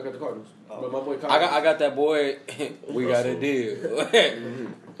real. I got the Cardinals. But my boy Kyler. I got that boy. We got a deal.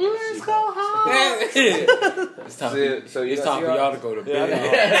 Let's go home. It's time. So you It's got time for y'all to go to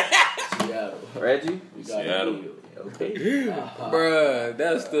bed, Seattle. Reggie? You got Seattle. it. Okay. bruh.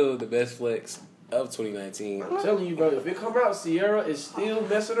 That's still the best flex of 2019. I'm telling you, bro, if it come out, Sierra is still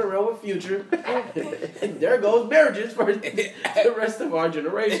messing around with Future. And there goes marriages for the rest of our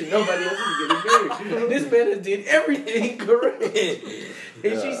generation. Nobody else is getting married. This man has did everything correct.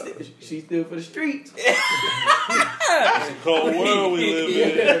 And she's still for the streets. It's a cold world we live in.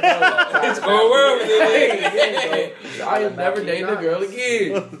 It's a cold world we live in. Hey, bro. I am never dating a girl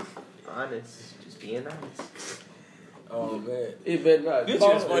again. Honest. Just being honest. Oh man, It better not.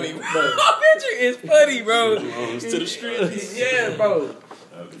 picture is funny. Bro. Picture is funny, bro. Belongs to the streets. Yeah, bro.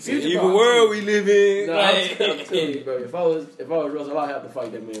 The evil world we live in. No, I'm telling you, bro. If I was Russell, I'd have to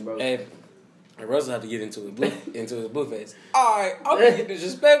fight that man, bro. And Russell had to get into his blue face. All right, I'm gonna get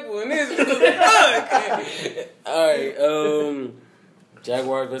disrespectful in this. All right,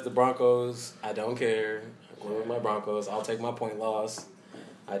 Jaguars versus the Broncos. I don't care. I'm going with my Broncos. I'll take my point loss.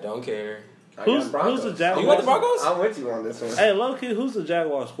 I don't care. I got Who's Broncos. the Jaguars? You want the Broncos? I'm with you on this one. Hey, low-key, who's the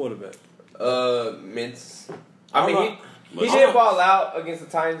Jaguars quarterback? Mintz. I mean, he Mustache. did ball out against the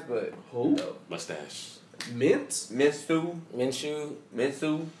Titans, but Who? Mustache. Mint? Minshew.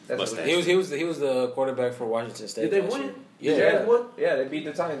 Minshew. That's Mustache. He was the quarterback for Washington State. Did they last win? year. The Yeah. Jags won? Yeah, they beat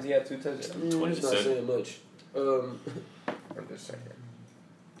the Titans. He had 2 touchdowns. It's not 27. saying much. I'm just saying.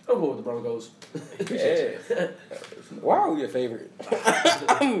 I'm going with the Broncos. Yeah. Why are we your favorite?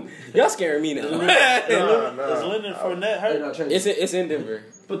 Y'all scaring me now. No. Is Leonard Fournette They're hurt? not changing. It's in Denver.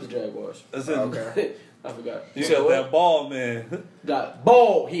 Put the Jaguars. Is it- Okay. I forgot. You said got what? that ball, man. Got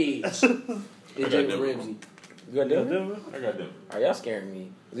ball heads. And got Jalen Denver. Ramsey. You got Denver? Denver? I got them. Are y'all scaring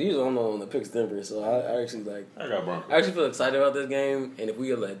me? 'Cause usually I'm on the picks Denver, so I actually like. I got Broncos. I actually feel excited about this game, and if we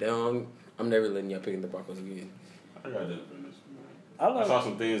get let down, I'm never letting y'all pick the Broncos again. I got them for this. I I saw like.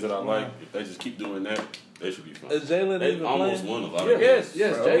 some things that I like. If they just keep doing that, they should be fine. Is Jalen They even almost playing? won a lot Yeah, of yes, games.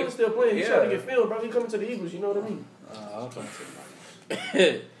 yes. bro. Jalen's still playing. He's Yeah. trying to get filmed, bro. He's coming to the Eagles. You know what I mean?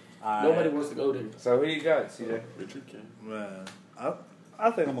 Okay. All Nobody right. wants to go there. So who you got, CJ? Richard King. Man, I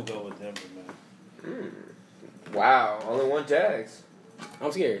think I'm gonna go with Denver, man. Wow, only 1 Jags.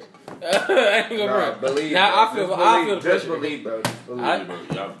 I'm scared. I ain't gonna Nah, front. believe. Now bro. I feel the Just pressure. believe, bro. Just believe. I- Bro,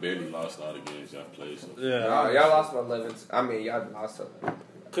 y'all barely lost all the games y'all played. So. Yeah. Nah, y'all lost by 11. I mean, y'all lost to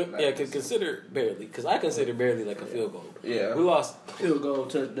Consider barely, because I consider barely like a field goal. Yeah. We lost. Field goal,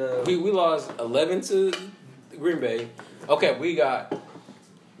 touchdown. We lost 11 to Green Bay. Okay, we got.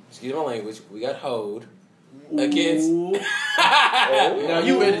 Excuse my language. We got hoed against. Ooh. Now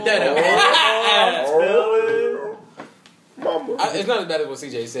you edited that out. Oh, mama. It's not as bad as what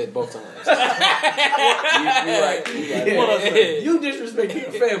CJ said both times. You right. You right. You disrespect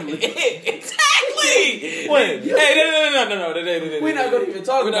your family. Exactly. Exactly. Wait. Hey, no. We're not going to even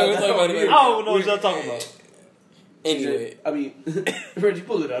talk We're not about gonna talk about that. it. I don't know what y'all talking about. Anyway. I mean, Reggie,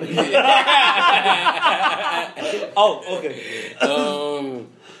 pull it out. Oh, okay.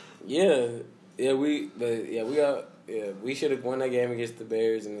 We should have won that game against the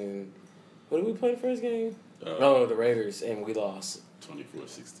Bears, and then what did we play the first game? The Raiders, and we lost.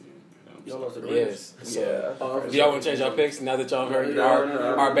 24-16. Y'all lost to the Raiders. Yes. So, Yeah. do y'all want to change our picks now that y'all heard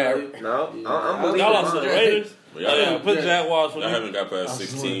our bad? No, I'm Y'all believing lost to the Raiders. But y'all Put Jaguars for y'all me. haven't got past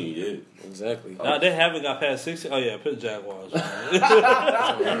 16 yet. Exactly. No, they haven't got past 16. Oh, yeah, put Jaguars. That's fine.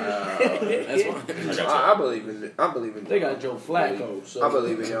 I got I believe in it. I believe in They got Joe Flacco. So. I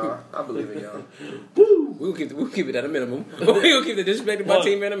believe in y'all. I believe in y'all. We'll keep it at a minimum. We'll keep the disrespect of my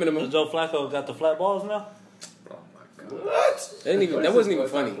team at a minimum. Joe Flacco got the flat balls now? Oh my god. What? That wasn't even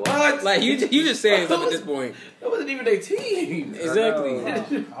funny. What? Like you just saying stuff at this point. That wasn't even their team. Exactly.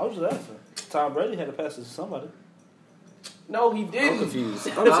 I was just asking. Tom Brady had to pass it to somebody. No, he I'm didn't. confused.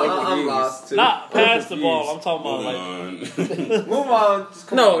 I'm lost too. Not pass the ball. I'm talking about Moving like. on. Move on. Just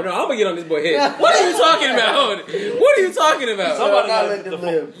come No, on. I'm gonna get on this boy head. What are you talking about? What are you talking about? Somebody not got let them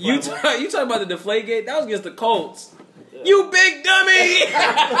live. You talking about the deflate gate? That was against the Colts. You big dummy!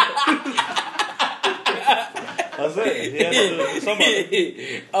 That's it. He had to do it to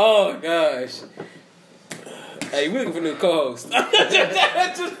somebody. Oh gosh. Hey, we looking for new co-host.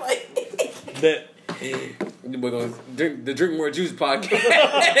 Just like That. we're gonna drink more juice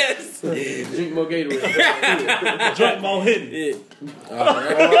podcast. Drink more Gatorade. Drink more hitting. Yeah. All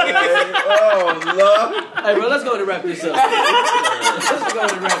right. Oh Lord. Hey, bro, let's go and wrap this up. Let's go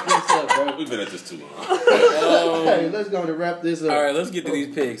and wrap this up, bro. We've been at this too long. Hey, let's go and wrap this up. All right, let's get to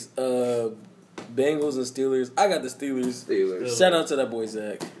these picks. Bengals and Steelers. I got the Steelers. Steelers. Shout out to that boy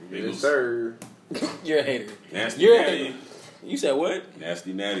Zach. Yes, sir. You're a hater. Nasty You're a Natty. hater. You said what?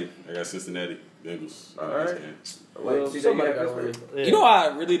 Nasty Natty. I got Cincinnati Bengals. All right. Well, Wait, somebody got to win. Yeah. You know why I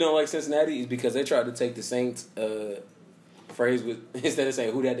really don't like Cincinnati is because they tried to take the Saints phrase with instead of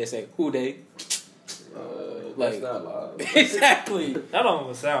saying who that they say who they. That's not loud. Exactly. That don't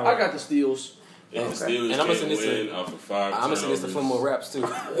even sound I right. got the Steels. If the Steelers And I'm can't gonna send this win off of 5 I'm gonna send this to turnovers, more raps too.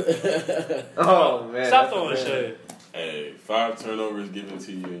 Oh man. Stop that's throwing a bad- shade. hey, 5 turnovers given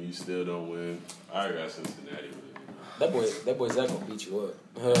to you and you still don't win. I got Cincinnati. That boy Zach gonna beat you up.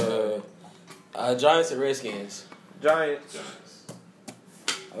 Giants and Redskins. Giants. Giants.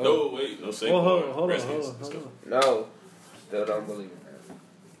 Oh. No, wait, no Saquon. Well, hold on. Redskins. Let's go. No. Still don't believe in that.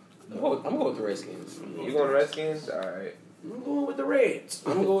 I'm going with the Redskins. You going Redskins? All right. I'm going with the Reds.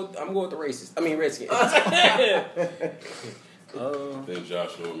 I'm going with the racists. I mean Redskins. I think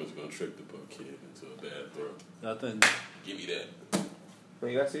Josh Norman's gonna trick the Buck kid into a bad throw. I think. Give me that.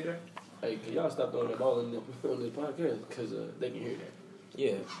 What you got, CJ? Hey, can y'all stop throwing that ball on this podcast? Because they can hear that.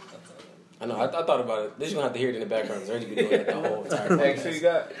 Yeah. I know. I thought about it. They're just gonna have to hear it in the background. Because been doing that the whole entire Hey, who you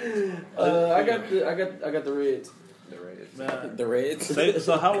got? I got the Reds. The Reds. Man. The Reds.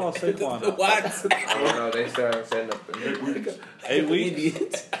 So how long Saquon out? What? I don't know. They started setting up the 8 weeks?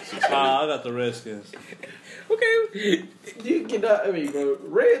 Idiots. I got the Redskins. Okay. You cannot. I mean, bro,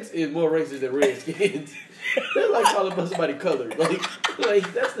 Reds is more racist than Redskins. They're like calling somebody colored. Like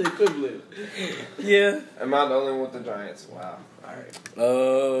that's the equivalent. Yeah. Am I the only one with the Giants? Wow.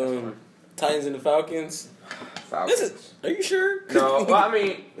 All right. Titans and the Falcons. Falcons. Are you sure? No, well, I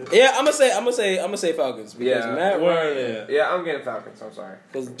mean, Yeah, I'm gonna say Falcons because Yeah. Matt Where, Ryan. yeah. yeah, I'm getting Falcons. I'm sorry.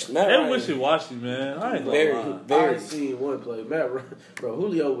 Because Matt They Ryan. wishy-washy, man. I ain't gonna Very, lie. very. I seen one play. Bro,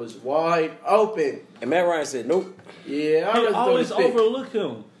 Julio was wide open. And Matt Ryan said, "Nope." Yeah, I They rather throw always this pick. overlook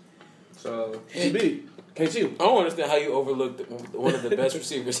him. So, Can't be. Can't you? I don't understand how you overlooked one of the best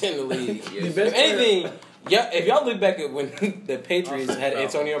receivers in the league. The yes. best If anything, yeah, if y'all look back at when the Patriots had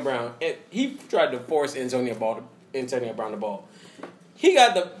Antonio Brown, and he tried to force Antonio Brown the ball. He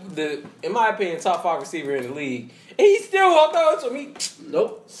got the in my opinion, top 5 receiver in the league, and he still walked out. So me,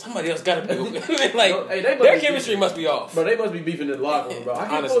 Nope. somebody else got to be open. Like No, hey, they must their be- chemistry must be off. Bro, they must be beefing in the locker room, bro. I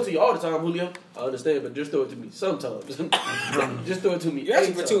can't Honestly. throw it to you all the time, Julio. I understand, but just throw it to me sometimes. Just throw it to me. You're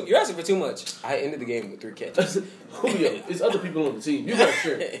asking for anytime. You're asking for too much. I ended the game with 3 catches. Julio, it's other people on the team. You gotta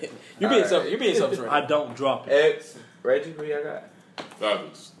share. You're being selfish right I now. don't drop it. X. Reggie, who y'all got?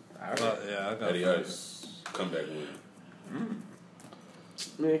 Falcons. All right. Yeah, I got Eddie it. Ice. Comeback win.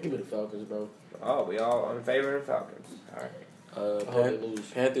 Man, give me the Falcons, bro. Oh, we all in favor of Falcons. All right. I hope they lose.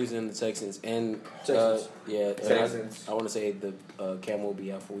 Panthers and the Texans and Texans. and Texans. I want to say the Cam will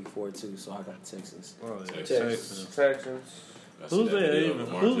be out for week 4 too, so I got the Texans. Oh, yeah. Texans. Texans. Texans. I Who's see that there video of even?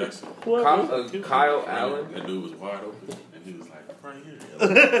 Lamar Who? Jackson. What? Kyle Allen. That dude was wide open. And he was like, right here.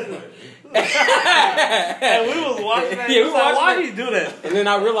 And we was watching that. Yeah, Yeah, we was like, watching why it. he do that? And then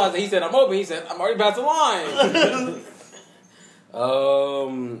I realized that he said, I'm open. He said, I'm already past the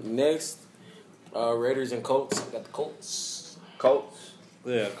line. Next, Raiders and Colts. I got the Colts. Colts.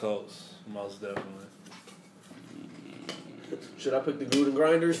 Yeah, Colts. Most definitely. Should I pick the Gruden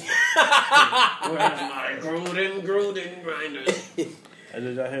Grinders? Where's my Gruden Grinders? And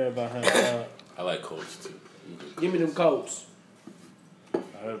did y'all hear about him? I like Colts too. Give me them Colts. I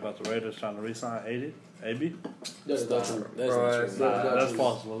heard about the Raiders trying to re-sign AB. That's not true. That's Bro, not it's true. not- That's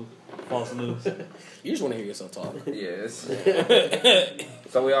false news. False news. You just want to hear yourself talk. Yes.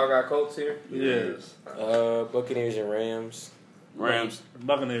 So we all got Colts here? Yes. Buccaneers and Rams. Rams.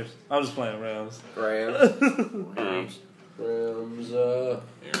 Buccaneers. I'm just playing Rams. Rams. Rams. Rams, Aaron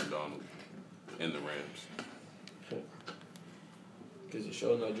Donald. And the Rams. because it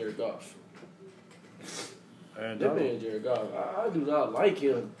shows not Jared Goff. Aaron That Donald. man, Jared Goff, I do not like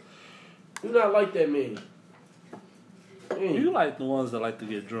him. Do not like that man. You like the ones that like to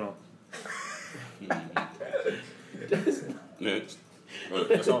get drunk. Next. Well,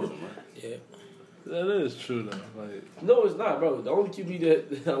 that's all of them, right? Yeah. That is true though. Like No, it's not, bro. The only QB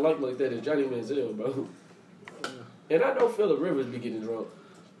that I like that is Johnny Manziel, bro. And I know Phillip Rivers be getting drunk.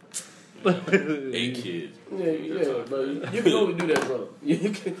 8 kids. Yeah, bro. You can only do that drunk. You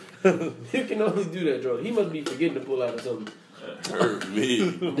can only do that drunk. He must be forgetting to pull out or something. That hurt me.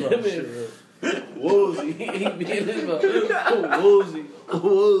 That man, woozy. He be in his mouth. Woozy.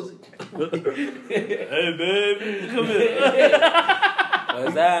 Woozy. hey baby, come here.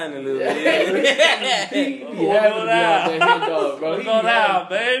 What's that in a little bit? He having to be out that head dog, bro. He Go be down,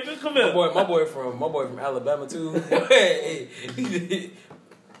 baby. Come here. my boy from Alabama too.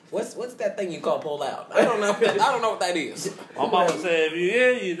 What's that thing you call pull out? I don't know what that is. My mama said, if you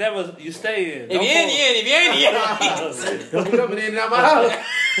in, you stay in. If you in, you in. If you in, you in. Don't be coming in and out my house.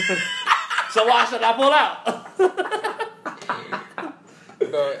 So why should I pull out?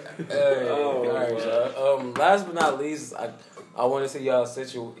 All right, y'all. Last but not least, I want to see y'all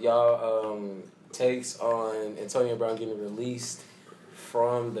takes on Antonio Brown getting released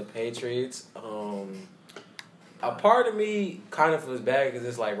from the Patriots. A part of me kind of feels bad because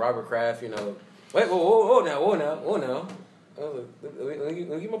it's like Robert Kraft, you know. Wait, whoa now. Let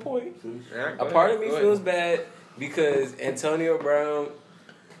me get my point. A part of me feels bad because Antonio Brown,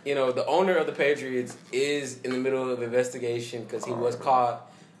 you know, the owner of the Patriots is in the middle of investigation because he was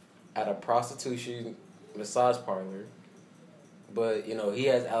caught at a prostitution massage parlor. But, you know, he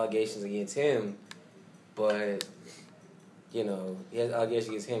has allegations against him. But, you know, he has allegations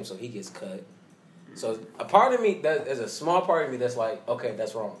against him, so he gets cut. So a part of me, there's a small part of me that's like, okay,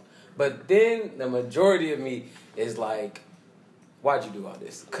 that's wrong. But then the majority of me is like, why'd you do all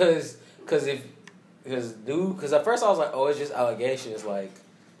this? Because at first I was like, oh, it's just allegations. Like,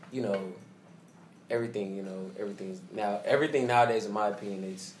 you know, everything nowadays, in my opinion,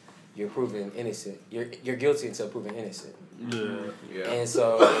 is you're proven innocent. You're guilty until proven innocent. Yeah. Yeah.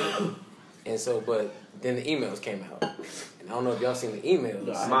 And so, but then the emails came out. And I don't know if y'all seen the emails.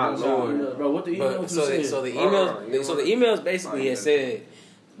 My Lord. Bro, what the emails But was so saying? the emails basically had said,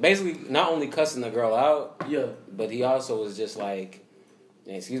 not only cussing the girl out, Yeah. but he also was just like,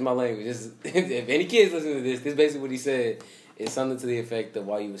 and excuse my language, if any kids listen to this is basically what he said. It's something to the effect of,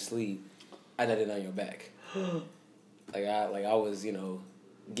 while you was asleep, I nutted on your back. I was, you know,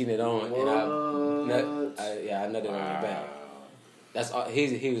 getting it on, and I nutted on your back. That's all.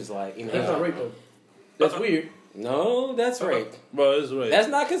 He was like, you know, That's not rape though. That's weird. no, that's rape. Bro, it's rape. That's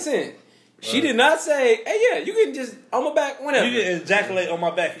not consent. She did not say, hey, yeah, you can just on my back whenever. You can ejaculate on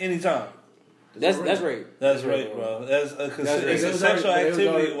my back anytime. That's rape. That's rape, bro. That's a That's rape. it's a sexual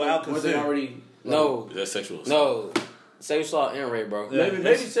activity without Was they consent. already? No, That's sexual assault. no, sexual assault and rape, bro. Yeah.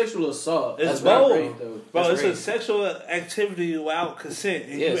 Maybe sexual assault. It's That's not both. rape though. Bro, That's it's a rape. sexual activity without consent.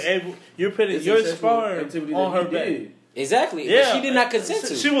 And Yes. you're putting It's your a sexual sperm activity on that her he back. did. Exactly. Yeah. But she did not consent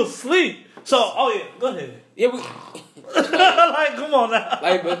to. She was asleep. So, oh yeah, go ahead. Yeah, we, Like, come on now.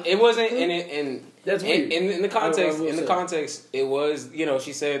 like, but it wasn't in That's weird. in the context. I will In the say. context, it was, you know,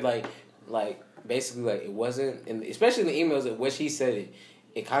 she said like basically like it wasn't, and especially in the emails, what she said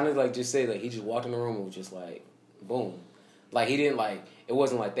it kind of like just said like he just walked in the room and was just like boom, like he didn't like it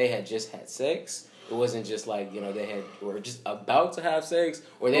wasn't like they had just had sex. It wasn't just like, you know, they were just about to have sex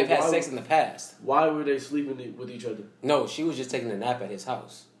or they've had sex in the past. Why were they sleeping with each other? No, she was just taking a nap at his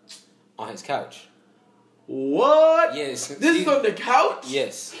house on his couch. What? Yes, This is on the couch?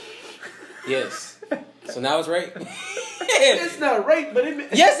 Yes. So now it's rape. It's not rape, but it.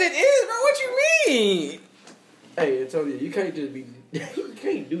 Yes, it is, bro. What you mean? Hey, Antonio, you can't just be. You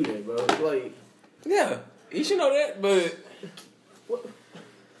can't do that, bro. Like, Yeah, you should know that, but what?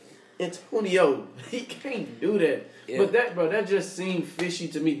 Antonio, he can't do that. Yeah. But that just seemed fishy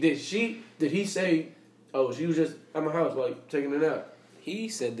to me. Did he say, oh, she was just at my house, like, taking a nap? He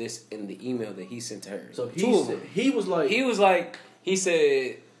said this in the email that he sent to her. So He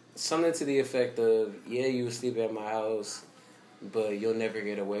said something to the effect of, yeah, you were sleeping at my house, but you'll never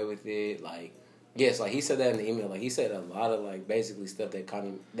get away with it. Like, yes, like he said that in the email. Like he said a lot of like basically stuff that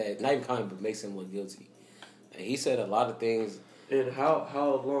not even kind of but makes him look guilty. And he said a lot of things. And how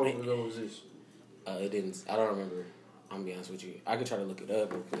long ago was this? It didn't. I don't remember. I'm gonna be honest with you. I could try to look it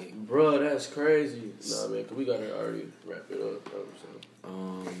up real quick. Bruh, that's crazy. Nah, man, cause we gotta already wrap it up, bro. So.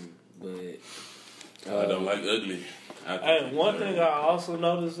 But I don't like ugly. Hey, one thing I also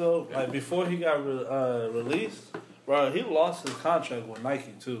noticed though, like before he got released, bro, he lost his contract with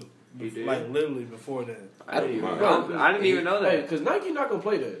Nike too. He did? Like literally before that. I didn't even know that. Hey, cause Nike not gonna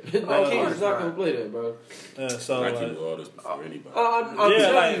play that. Nike is not gonna play that, bro. Yeah, so Nike like, knew all this before anybody. I'm yeah,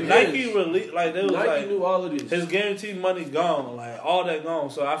 telling like you, Nike yes. released, like they was Nike like knew all of this. his guaranteed money gone, like all that gone.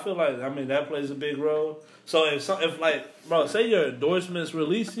 So I feel like that plays a big role. So if like bro, say your endorsements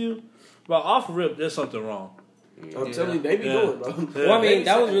release you, bro, off rip, there's something wrong. I'm telling you, they be doing, bro. Yeah. well, I mean,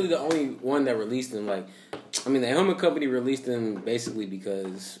 that was really the only one that released him. Like, I mean, the helmet company released him basically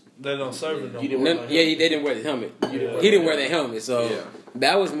because They don't serve it no He more. didn't they didn't wear the helmet. He didn't wear the helmet, so Yeah.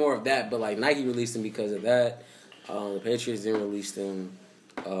 that was more of that. But like Nike released him because of that. The Patriots didn't release him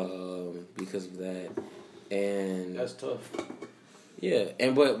because of that, and That's tough. yeah.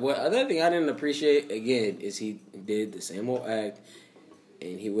 And but what other thing I didn't appreciate again is he did the same old act,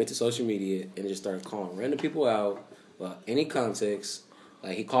 and he went to social media and just started calling random people out without any context.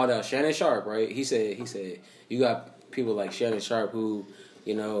 Like he called out Shannon Sharp, right? He said you got people like Shannon Sharp who,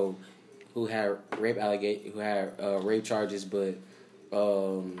 you know, who had rape charges, but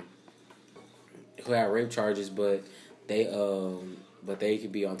they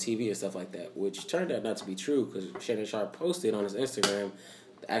could be on TV and stuff like that, which turned out not to be true because Shannon Sharp posted on his Instagram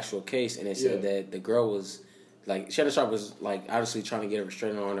the actual case, and it said that the girl was like Shannon Sharp was like obviously trying to get a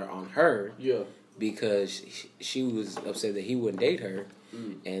restraining order on her, because she was upset that he wouldn't date her,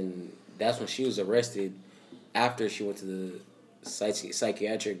 and that's when she was arrested after she went to the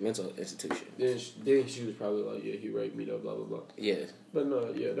psychiatric mental institution. Then she was probably like, yeah, he raped me, though, blah blah blah. Yeah. But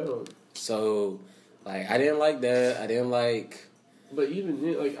no, yeah, that don't. So, like, I didn't like that. I didn't like. But even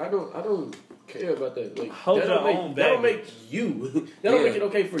then, like, I don't care about that. Like, Hold your own that don't baggage. make you. That don't make it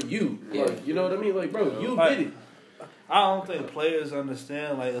okay for you. Yeah. Like, you know what I mean? Like, bro, you Like, did it. I don't think players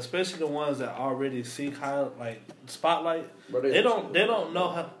understand, like especially the ones that already seek high like spotlight. Bro, They don't know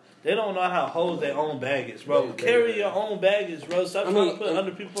how to hold their own baggage, bro. Carry your own baggage, bro. Stop trying to put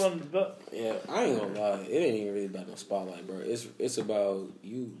other people on the butt. Yeah, I ain't gonna lie. It ain't even really about no spotlight, bro. It's about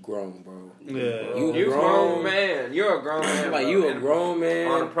you grown, bro. Yeah, You're a grown man. You're a grown man. Like bro. you a grown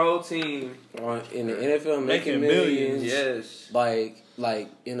man on a pro team. in the NFL making Making millions. millions. Yes. Like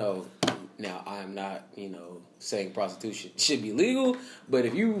you know. Now I'm not saying prostitution should be legal, but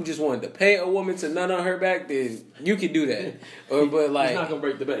if you just wanted to pay a woman to nut on her back, then you can do that. But like It's not gonna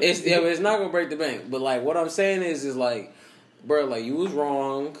break the bank. But it's not gonna break the bank. But like what I'm saying is like, bro, like you was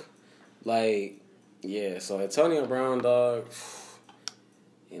wrong. Like, yeah. So Antonio Brown, dog.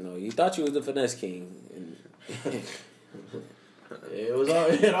 You thought you was the finesse king.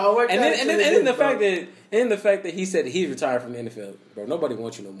 It all worked out. And then the fact that he said he's retired from the NFL, bro. Nobody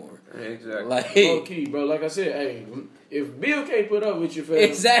wants you no more. Exactly. Like, Low key, bro. Like I said, hey, if Bill can't put up with you, fam,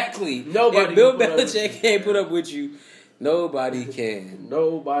 exactly. Nobody If Bill can put up with Belichick you. can't put up with you, nobody can.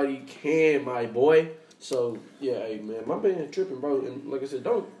 Nobody can, my boy. So yeah, hey man, my man tripping, bro. And like I said,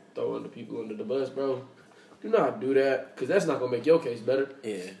 don't throw other people under the bus, bro. Do not do that, because that's not gonna make your case better.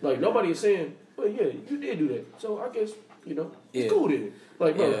 Yeah. Like nobody is saying, well, yeah, you did do that. So I guess it's cool then.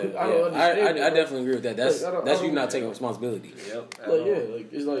 Like, bro, I don't understand. I definitely agree with that. That's Like, I that's you don't- not taking responsibility. Yep. Like, yeah,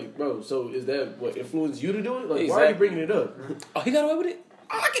 like it's like, bro. So is that what influenced you to do it? Like, why are you Exactly. bringing it up? Oh, he got away with it.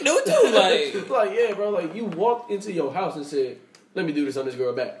 I can do it too. Like, Like, yeah, bro. Like, you walked into your house and said, "Let me do this on this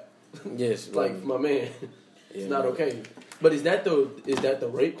girl back." yes, Like, my man, it's Yeah. not okay. But is that the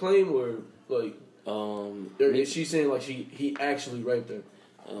rape claim, or like, or is she saying like he actually raped her?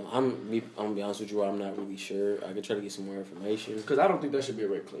 I'm gonna be honest with you. I'm not really sure. I could try to get some more information. Because I don't think that should be a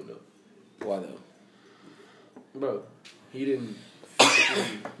rape claim though. Why though? Bro, he didn't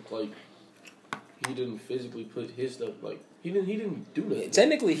physically, he didn't physically put his stuff, like, he didn't do that.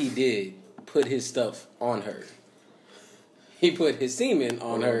 Technically, he did put his stuff on her. He put his semen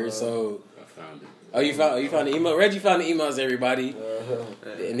on her. So, I found it. oh, you found the email. Reggie found the emails. Everybody, Uh-huh.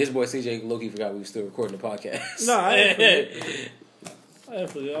 and this boy CJ Loki forgot we were still recording the podcast. No, I ain't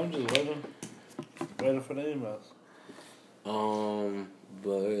forget. I'm just waiting for the emails.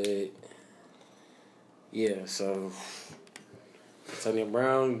 But yeah, so Antonio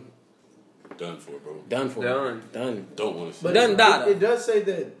Brown Done for, bro. done for. Done. Done. Don't want to see But Done data. it does say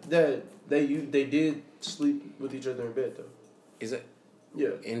that they did sleep with each other in bed though. Is it Yeah.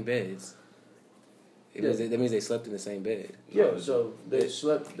 in beds? Yeah. That means they slept in the same bed. Yeah. So they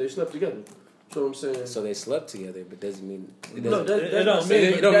slept together. So I'm saying. So they slept together, but doesn't mean it No, doesn't. It don't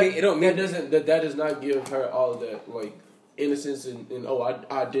mean- it don't mean- that does not give her all of that like innocence and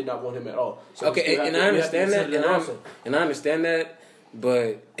I did not want him at all. So we Okay, still have and to- I we have to understand that, consider and I understand that,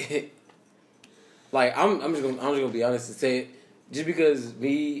 but like I'm just gonna be honest and say it. Just because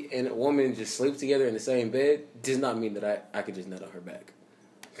me and a woman just sleep together in the same bed does not mean that I could just nut on her back.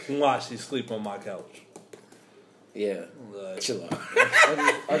 Why she sleep on my couch? Yeah, Like, chill out, I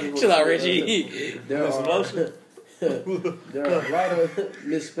just chill wanna out, say that Reggie. There Miss are, Lotion? there are a lot of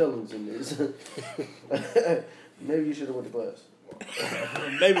misspellings in this. Maybe you should have went to class.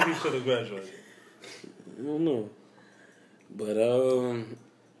 Maybe we should have graduated. I don't know, but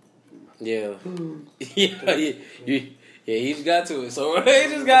yeah, yeah, he just got to it. So he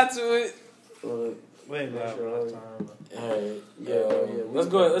just got to it. We ain't gonna have enough time. All right, Yeah, let's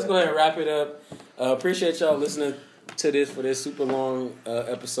go ahead and wrap it up. Appreciate y'all listening to this for this super long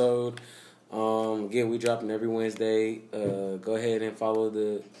episode. Again, we dropping every Wednesday. Go ahead and follow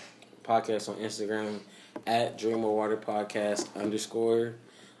the podcast on Instagram at DreamOfWaterPodcast _.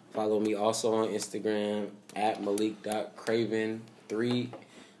 Follow me also on Instagram at Malik.Craven3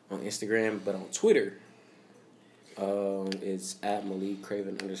 on Instagram, but on Twitter, it's at Malik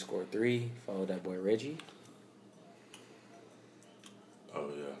Craven _3. Follow that boy Reggie. Oh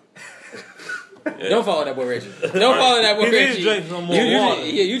yeah. Don't follow that boy Reggie. Don't follow that boy He needs Reggie. to drink some more you water.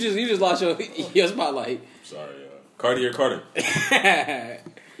 you just lost your spotlight. Sorry, Cartier Carter. Appreciate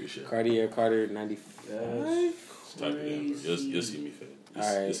it. Cartier Carter 95. Just type it in. You'll see me fit. All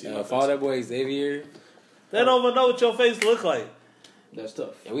right, follow that boy Xavier. They don't even know what your face look like. That's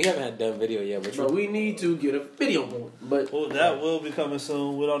tough. Yeah, we haven't had done video yet, but But we need to get a video going. But Well, that will be coming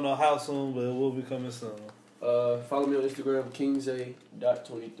soon. We don't know how soon, but it will be coming soon. follow me on Instagram,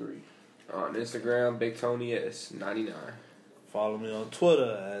 kingsa.23. On Instagram, Big Tony S99. Follow me on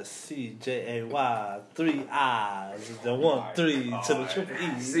Twitter at CJAY3 the 1 3 to the triple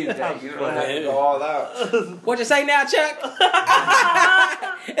E. See, Jack, you don't have to go all out. what you say now, Chuck?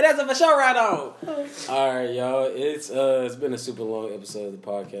 And that's a for sure right on. All right, y'all. It's been a super long episode of the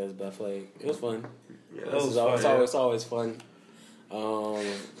podcast, but I feel like it was fun. Yeah, that was fun, It's always fun.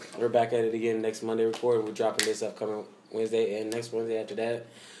 We're back at it again next Monday recording. We're dropping this upcoming Wednesday and next Wednesday after that.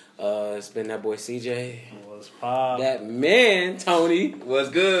 It's been that boy CJ. Was pop. That man, Tony. What's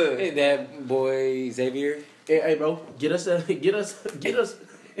good? Hey, that boy Xavier. Hey, bro, get us. I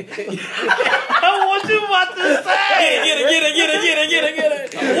what you about to say? Get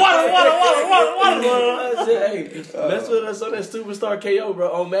it. Water. Hey, mess with us on that Superstar KO,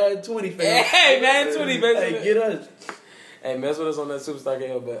 bro, on Madden 20, fam. Hey, man, 20, baby. Hey, get us. Hey, mess with us on that Superstar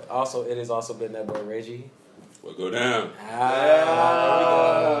KO, but also it has also been that boy Reggie. We'll go down. All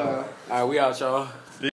right, we out, y'all.